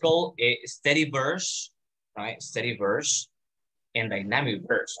something that is called a steady verse, right? Steady verse and dynamic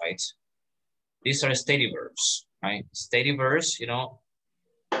verse, right? These are steady verbs, right? Steady verbs, you know,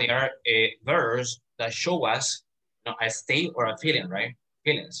 they are verbs that show us, you know, a state or a feeling, right?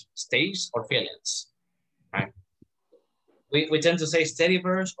 Feelings, states or feelings, right? We tend to say steady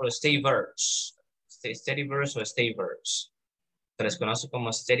verbs or stay verbs. Steady verbs or stay verbs. Se les conoce como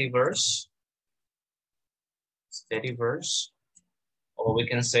steady verbs. Steady verbs. Or we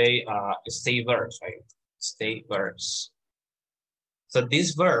can say stay verbs, right? Stay verbs. So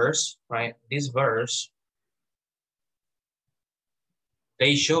these verbs, right? These verbs,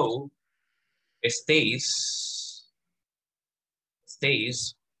 they show stays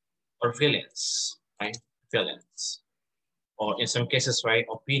or feelings, right? Feelings. Or in some cases, right?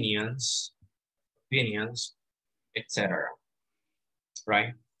 Opinions, etc.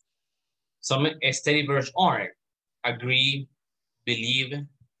 Right? Some steady verbs are agree, believe,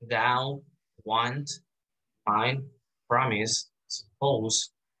 doubt, want, find, promise, suppose,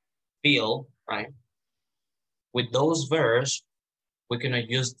 feel, right? With those verbs, we cannot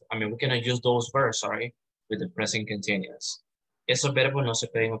use those verbs, sorry, with the present continuous. Esos verbos no se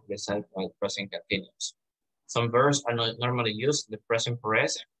pueden utilizar con el present continuous. Some verbs are not normally used in the present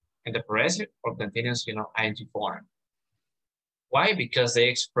progressive, and the progressive or continuous, you know, ing form. Why? Because they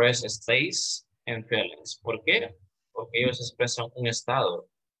express states and feelings. ¿Por qué? Porque ellos expresan un estado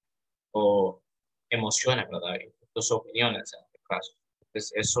o emociones, ¿verdad? Incluso opiniones en este caso.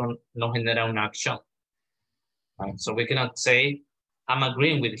 Entonces, eso no genera una acción. Right? So we cannot say, I'm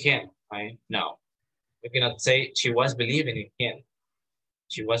agreeing with him, right? No. We cannot say, she was believing in him.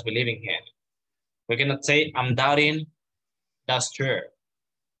 She was believing him. We cannot say, I'm doubting, that's true.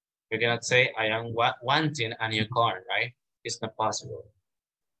 We cannot say, I am wanting a new car, right? It's not possible.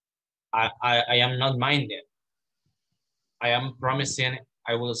 I am not minding. I am promising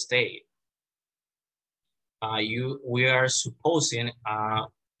I will stay. We are supposing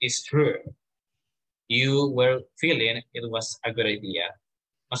it's true. You were feeling it was a good idea.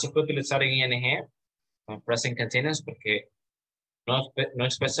 No se puede utilizar en ING, present continuous, porque no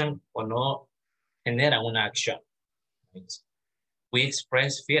expresan o no generan una acción. Right? We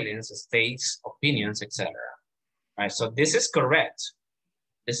express feelings, states, opinions, etc. Right? So this is correct.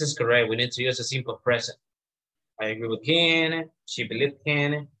 This is correct. We need to use a simple present. I agree with him. She believed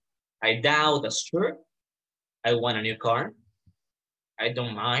him. I doubt that's true. I want a new car. I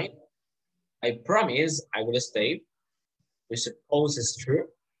don't mind. I promise I will stay. We suppose it's true.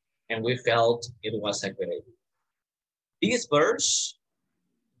 And we felt it was a good idea. These verbs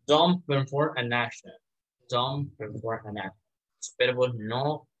don't perform an action. Don't perform an action. Los verbos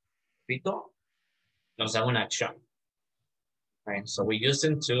no, repito, nos dan una acción. Right? So we use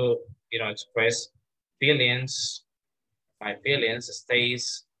them to, express feelings, my feelings,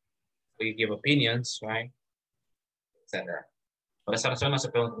 states, we give opinions, right? Etc. Por esa razón no se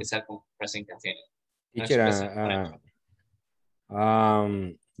puede utilizar con present continuous. No Teacher,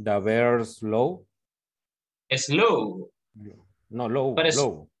 the verb slow? Slow. No, low, But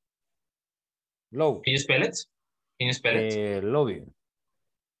low. Low. Can you spell it? Can you spell it? Love.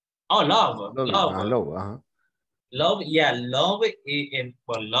 Oh, love. Love. Love, Love, yeah, love,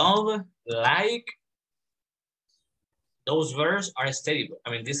 for love, like, those verbs are steady.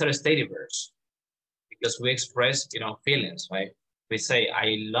 I mean, these are steady verbs because we express, feelings, right? We say,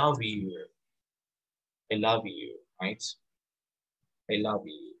 I love you. I love you, right? I love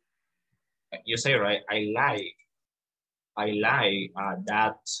you. You say, right? I like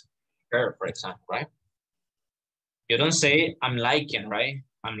that girl, for example, right? You don't say, I'm liking, right?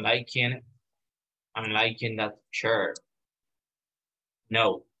 I'm liking that shirt.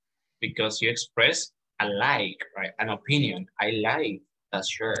 No, because you express a like, right? An opinion. I like that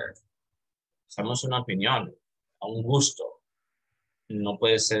shirt. Estamos una opinión, un gusto. No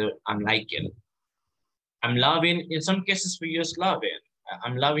puede ser I'm liking. I'm loving, in some cases we use loving.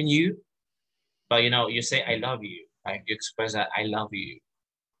 I'm loving you, but you say I love you, right? You express that I love you.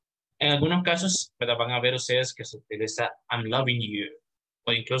 En algunos casos, ¿verdad? Van a ver ustedes que se utiliza I'm loving you.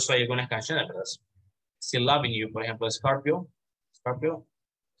 O incluso hay algunas canciones, ¿verdad? Still Loving You, por ejemplo, Scorpio, es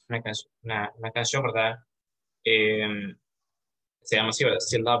una canción, ¿verdad? Se llama así, ¿verdad?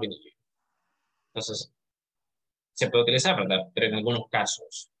 Still Loving You. Entonces, se puede utilizar, ¿verdad? Pero en algunos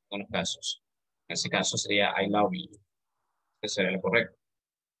casos. En ese caso sería I love you. Eso sería lo correcto.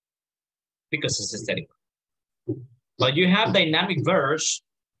 Because it's aesthetic. But you have dynamic verbs,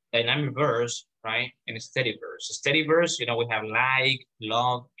 right? And steady verbs. Steady verbs, we have like,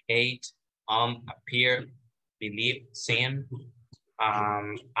 love, hate, appear, believe, sin,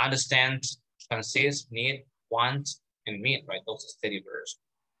 understand, consist, need, want, and mean, right? Those are steady verbs.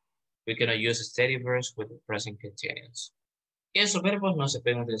 We cannot use steady verbs with the present continuous. Esos verbos no se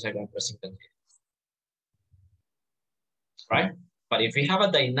pueden utilizar con present continuous. Right? But if we have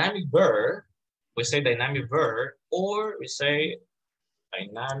a dynamic verb, we say dynamic verb, or we say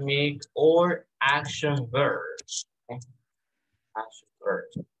dynamic or action verbs. Okay? Action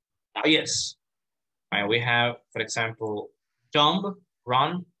verbs. Now, yes, right, we have, for example, jump,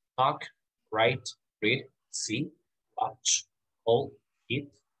 run, talk, write, read, see, watch, hold, eat,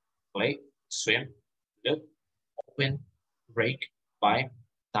 play, swim, look, open, break, buy,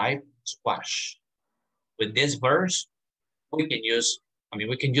 type, squash. With these verbs, we can use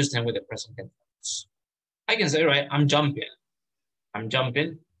them with the present tense. I can say, right, I'm jumping. I'm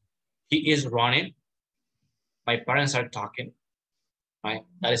jumping. He is running. My parents are talking. Right?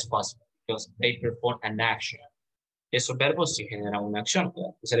 That is possible because they perform an action. Esos verbos sí generan una acción.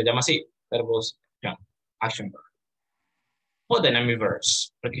 ¿Verdad? Se le llama así, verbos, action verb. O dynamic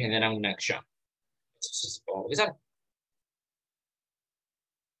verbs, porque generan una acción. Eso sí se puede utilizar.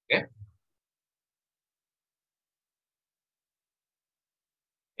 Okay.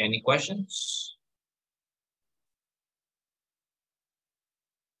 Any questions?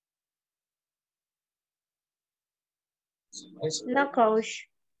 No, coach.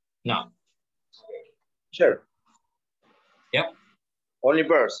 No. Sure. Yep. Only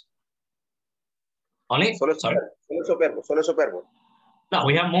verbs. Only? Solo esos verbos. No,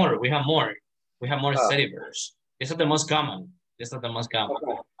 we have more. We have more steady verbs. These are the most common. Yes,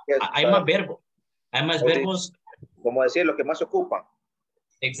 hay más verbos. Hay más verbos. Como decir, los que más se ocupan.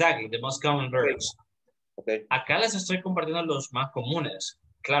 Exactly, the most common verbs. Okay. Acá les estoy compartiendo los más comunes.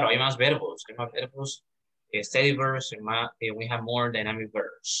 Claro, hay más verbos. Steady verbs, we have more dynamic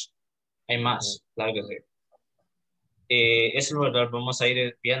verbs. Hay más, claro que sí. Eso lo vamos a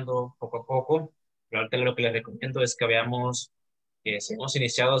ir viendo poco a poco. Pero ahorita lo que les recomiendo es que veamos si hemos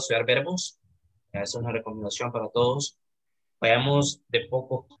iniciado a estudiar verbos, es una recomendación para todos. Vayamos de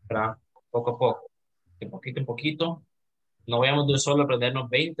poco a poco, de poquito en poquito. No vayamos de un solo a aprendernos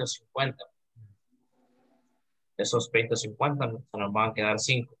 20 o 50. Esos 20 o 50 nos van a quedar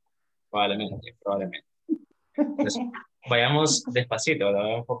 5, probablemente. Entonces, vayamos despacito, ¿verdad?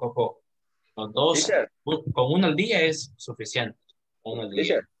 Vayamos poco a poco. Los dos, Teacher, con uno al día es suficiente. Uno al día.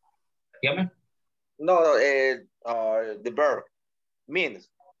 teacher. Dígame. No, the verb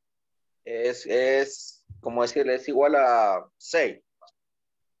means es como decirle, es igual a say.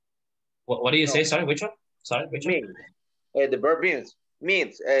 What do you say? Sorry, which one? Sorry, which one? Means. The verb means.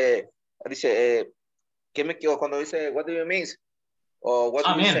 Dice, ¿qué me equivoco cuando dice what do you mean? O what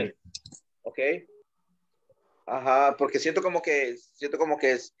do you say? Ok. Ajá, porque siento como que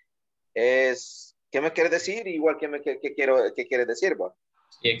es ¿qué me quieres decir? Igual que quieres decir, ¿va?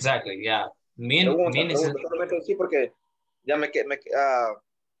 Exactly, yeah. Pregunta, solamente sí, porque ya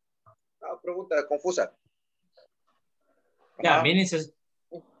pregunta confusa. Yeah, mean is a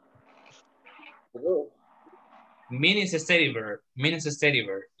steady verb. Mean is a steady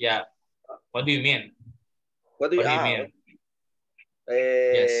verb. Yeah. What do you mean? What do you mean?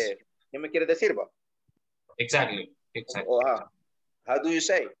 Yes. ¿Qué me quieres decir, va? Exactly. How do you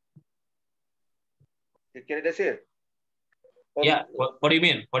say? ¿Qué quieres decir? Yeah. What do you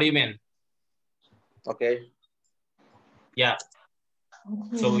mean? What do you mean? Okay. Yeah.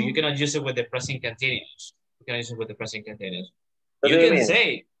 So you cannot use it with the present continuous. You can use it with the present continuous. You can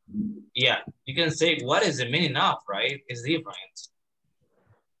say, you can say, what is the meaning of, right? It's different.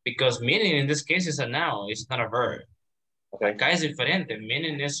 Because meaning in this case is a noun, it's not a verb. Okay. Acá es diferente.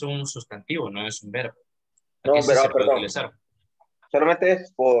 Meaning es un sustantivo, no es un verbo. Aquí no, sí pero, se puede utilizar. Solamente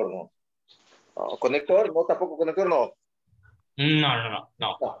es por conector, no, tampoco conector, no. No.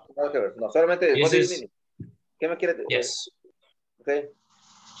 No, solamente, what do you mean? ¿Qué me quieres decir? Yes. Okay.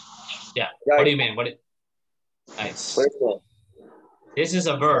 Yeah. What do you mean? Nice. This is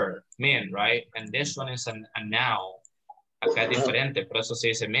a verb, mean, right? And this one is a noun. Acá es diferente, por eso se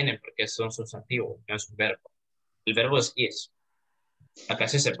dice meaning, porque es un sustantivo, no es un verbo. El verbo es is. Acá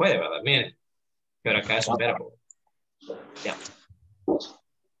sí se puede, ¿verdad? Meaning. Pero acá es un verbo. Yeah.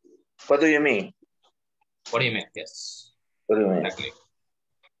 What do you mean? What do you mean? Yes. What do you mean? Exactly.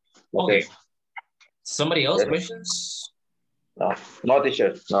 Okay. Somebody else questions? No,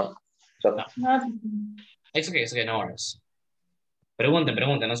 teacher. No. It's okay, no worries. Pregunten,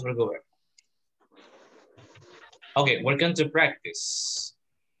 no se preocupen. Okay, we're going to practice.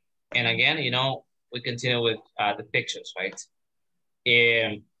 And again, we continue with the pictures, right?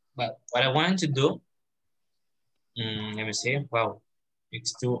 But what I wanted to do, let me see. Wow,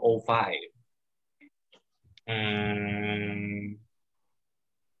 it's 2:05.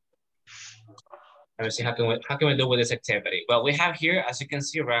 Let me see, how can we do with this activity? Well, we have here, as you can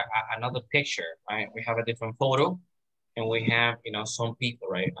see, right, another picture, right? We have a different photo, and we have, some people,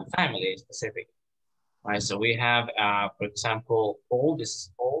 right? A family specific, right? So we have, for example, this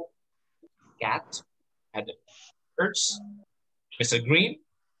is Paul, cat, at the church, Mr. Green,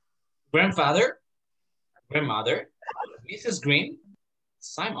 grandfather, grandmother, Mrs. Green,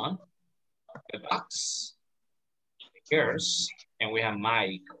 Simon, the box, the girls, and we have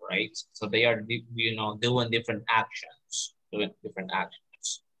Mike, right? So they are, doing different actions,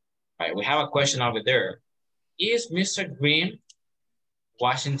 Right, we have a question over there. Is Mr. Green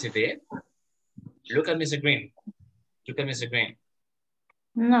washing today? Look at Mr. Green.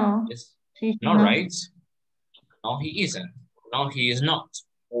 No. No, right? No, he isn't. No, he is not.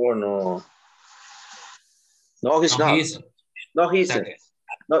 Oh, no. No, he's no, not. He isn't. No, he isn't. Exactly.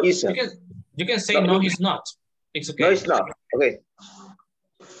 No, he isn't. You can say no, he's not. It's okay. No, he's not. Okay.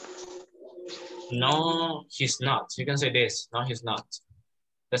 No, he's not. You can say this. No, he's not.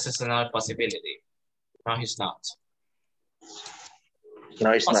 This is another possibility. No, he's not.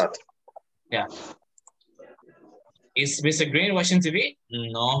 No, he's not. Yeah. Is Mr. Green watching TV?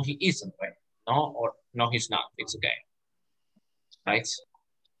 No, he isn't. Right? No, he's not. It's okay. Right?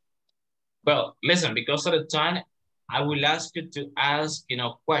 Well, listen, because of the time, I will ask you to ask,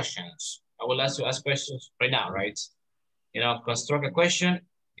 questions. I will ask you to ask questions right now, right? Construct a question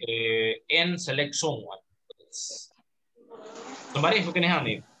and select someone. Somebody who can help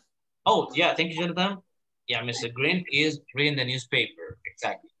me. Oh, yeah, thank you, Jonathan. Yeah, Mr. Green is reading the newspaper.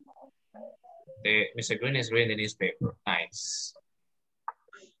 Exactly. Mr. Green is reading the newspaper. Nice.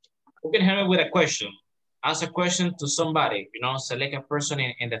 Who can help me with a question? Ask a question to somebody, select a person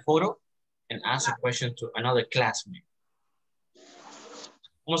in the photo and ask a question to another classmate.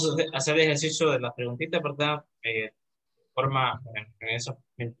 Vamos a hacer el ejercicio de las preguntitas, ¿verdad? Forma en esos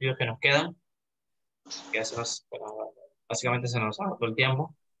minutitos que nos quedan. Que hacemos para Básicamente se nos va todo el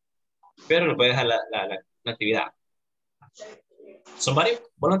tiempo, pero lo puede dejar la actividad. Somebody?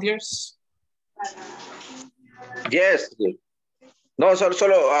 Volunteers? Yes. No,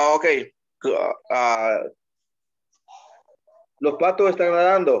 solo, ok. Los patos están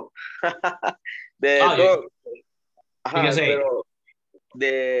nadando. Dog. Ajá, pero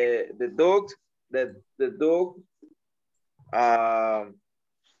the dog,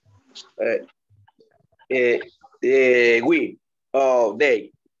 we,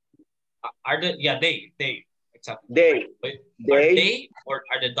 they. They. Exactly. They. Are they or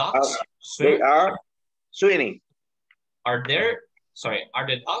are the dogs swimming? They are swimming. Are the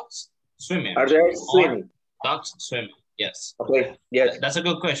dogs swimming? Are they swimming? Dogs swimming, yes. Okay, yes. That's a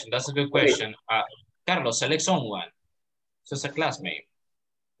good question. Okay. Carlos, select someone. So it's a classmate.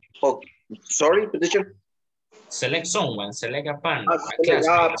 Oh, sorry, position? Select someone, select a partner, a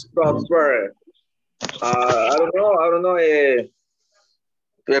classmate. I don't know.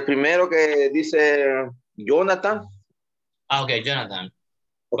 El primero que dice Jonathan. Okay, Jonathan.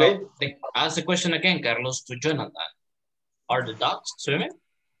 Okay. Well, ask the question again, Carlos, to Jonathan. Are the dogs swimming?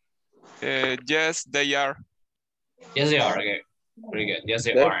 Yes, they are. Yes, they are. Okay, very good. Yes,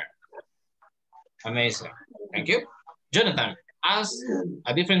 they are. Amazing. Thank you. Jonathan, ask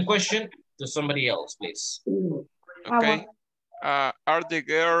a different question to somebody else, please. Okay. Are the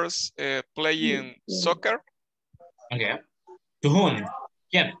girls playing soccer? Okay. To whom?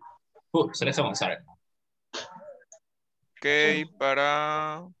 ¿Quién? Who? Select someone, sorry. Okay,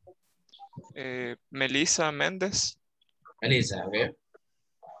 para Melissa Méndez. Melissa, okay.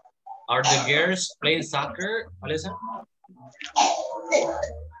 Are the girls playing soccer, Melissa?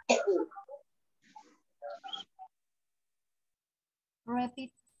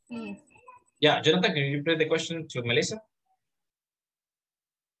 Repeat, please. Yeah, Jonathan, can you repeat the question to Melissa?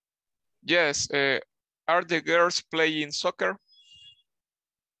 Yes, are the girls playing soccer?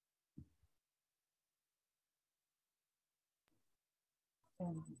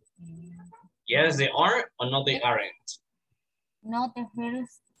 Yes, they are, or no, they aren't? No, the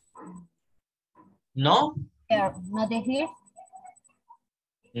girls. No? No, the girls.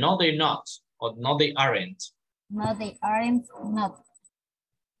 No, they're not, or no, they aren't. No, they aren't, not.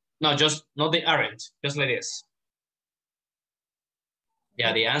 No, just, no, they aren't, just like this.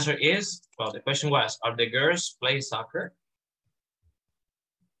 Yeah, the answer is, well, the question was, are the girls playing soccer?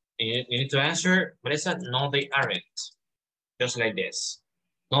 You need to answer, Melissa, no, they aren't. Just like this.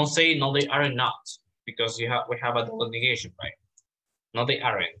 Don't say, no, they are not, because we have a double negation, right? No, they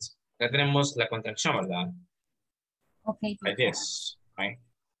aren't. Ya tenemos la contracción, ¿verdad? Okay. Like this, right?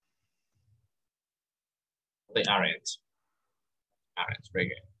 They aren't. Aren't, very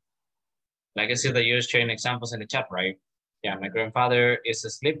good. Like I see that you're sharing examples in the chat, right? Yeah, my grandfather is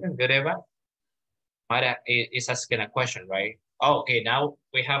sleeping. Good, Eva. Mara is asking a question, right? Oh, okay, now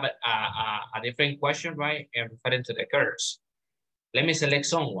we have a different question, right? And referring to the girls. Let me select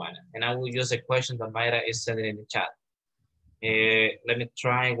someone, and I will use the question that Mayra is sending in the chat. Let me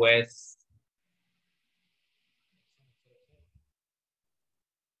try with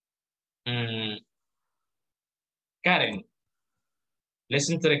Karen.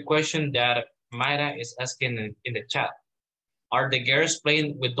 Listen to the question that Mayra is asking in the chat. Are the girls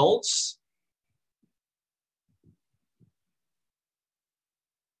playing with dolls?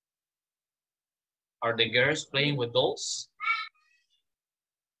 Are the girls playing with dolls?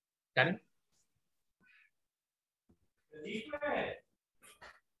 Karen?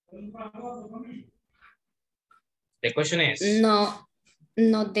 The question is? No,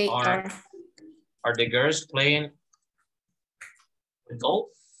 they are. Are the girls playing with dolls?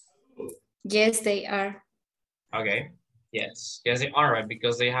 Yes, they are. Okay. Yes, they are, right?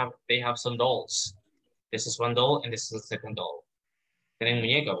 Because they have some dolls. This is one doll and this is the second doll. Tienen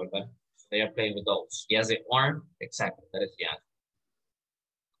muñeca, ¿verdad? They are playing with dolls. Yes, they are. Exactly. That is the answer.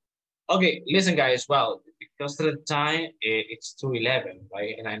 Okay, listen, guys. Well, because of the time, it's 2:11,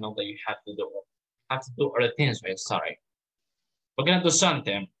 right? And I know that you have to do other things, right? Sorry. We're gonna do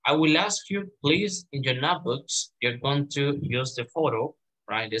something. I will ask you, please, in your notebooks, you're going to use the photo,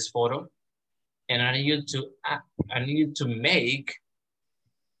 right? This photo, and I need you to make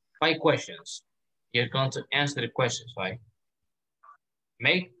 5 questions. You're going to answer the questions, right?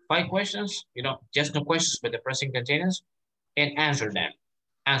 Make 5 questions, just no questions, but the present continuous, and answer them.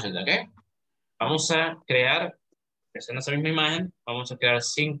 Answer them, okay? Vamos a crear, en esa misma imagen, vamos a crear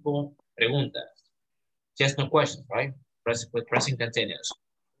 5 preguntas. Just no questions, right? With present continuous.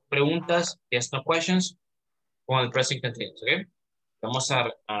 Preguntas, just no questions, con el present continuous, okay? Vamos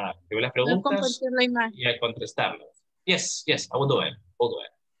a ver las preguntas y a contestarlas. Yes, I will do it.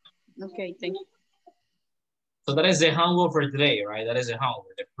 Okay, thank you. So that is the homework for today, right? That is the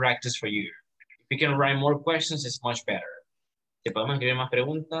homework, the practice for you. If you can write more questions, it's much better. Si podemos escribir más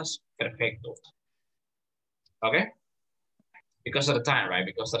preguntas, perfecto. Okay? Because of the time, right?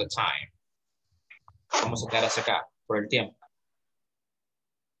 Because of the time. Vamos a quedar hacia acá, por el tiempo.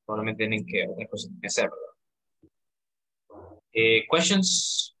 Probablemente tienen que otra cosa que hacer, ¿verdad?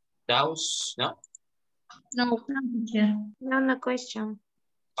 Questions? Doubts? No? No, teacher. No question.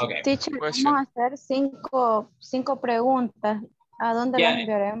 Okay. Teacher, Question. vamos a hacer cinco preguntas. ¿A dónde las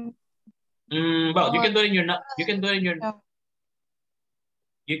enviaremos? Well, you can do it in your, you can do it in your,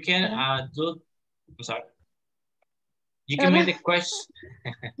 you can do, I'm sorry. You can make the question.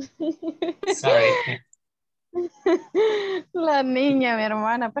 Sorry. La niña, mi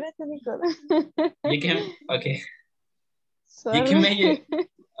hermana, espérate, Nico. You can, okay. Sorry. You can make it,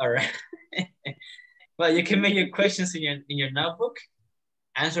 all right. Well, you can make your questions in your notebook,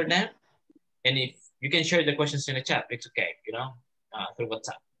 answer them, and if you can share the questions in the chat, it's okay, you know, through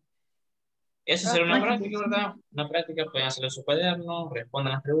WhatsApp. Eso será una práctica, ¿verdad? Una práctica, pueden hacerlo en su cuaderno,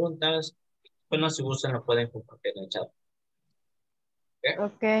 respondan las preguntas, bueno, si gustan lo pueden compartir en el chat.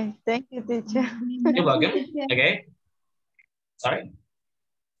 Okay, thank you, teacher. You're welcome. Okay. Sorry.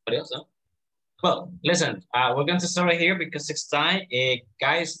 What else? No? Well, listen, we're going to start right here because it's time.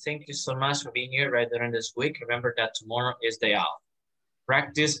 Guys, thank you so much for being here right during this week. Remember that tomorrow is day off.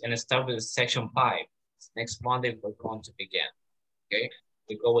 Practice and start with section 5. Next Monday, we're going to begin. Okay.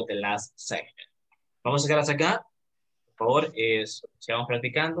 We go with the last section. Vamos a quedar hasta acá. Por favor, sigamos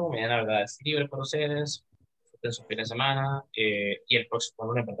practicando. Mañana, ¿verdad? Es libre para ustedes. En su fin de semana y el próximo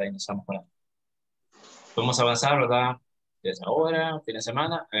lunes, ¿verdad? Iniciamos con él. Vamos a avanzar, ¿verdad? Desde ahora, fin de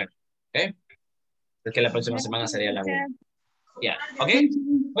semana. ¿Ok? Porque la próxima semana sería la buena. Yeah. Okay.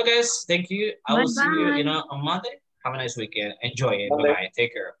 Okay, thank you. I will see you, on Monday. Have a nice weekend. Enjoy it. Bye-bye.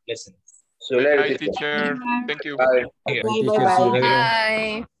 Take care. Listen. See you later, Bye, teacher. Thank you. Bye. Bye.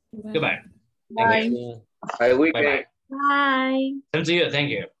 Goodbye. Bye. Bye. Weekend. Bye-bye. Bye. Same to you. Thank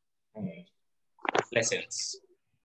you. Lessons.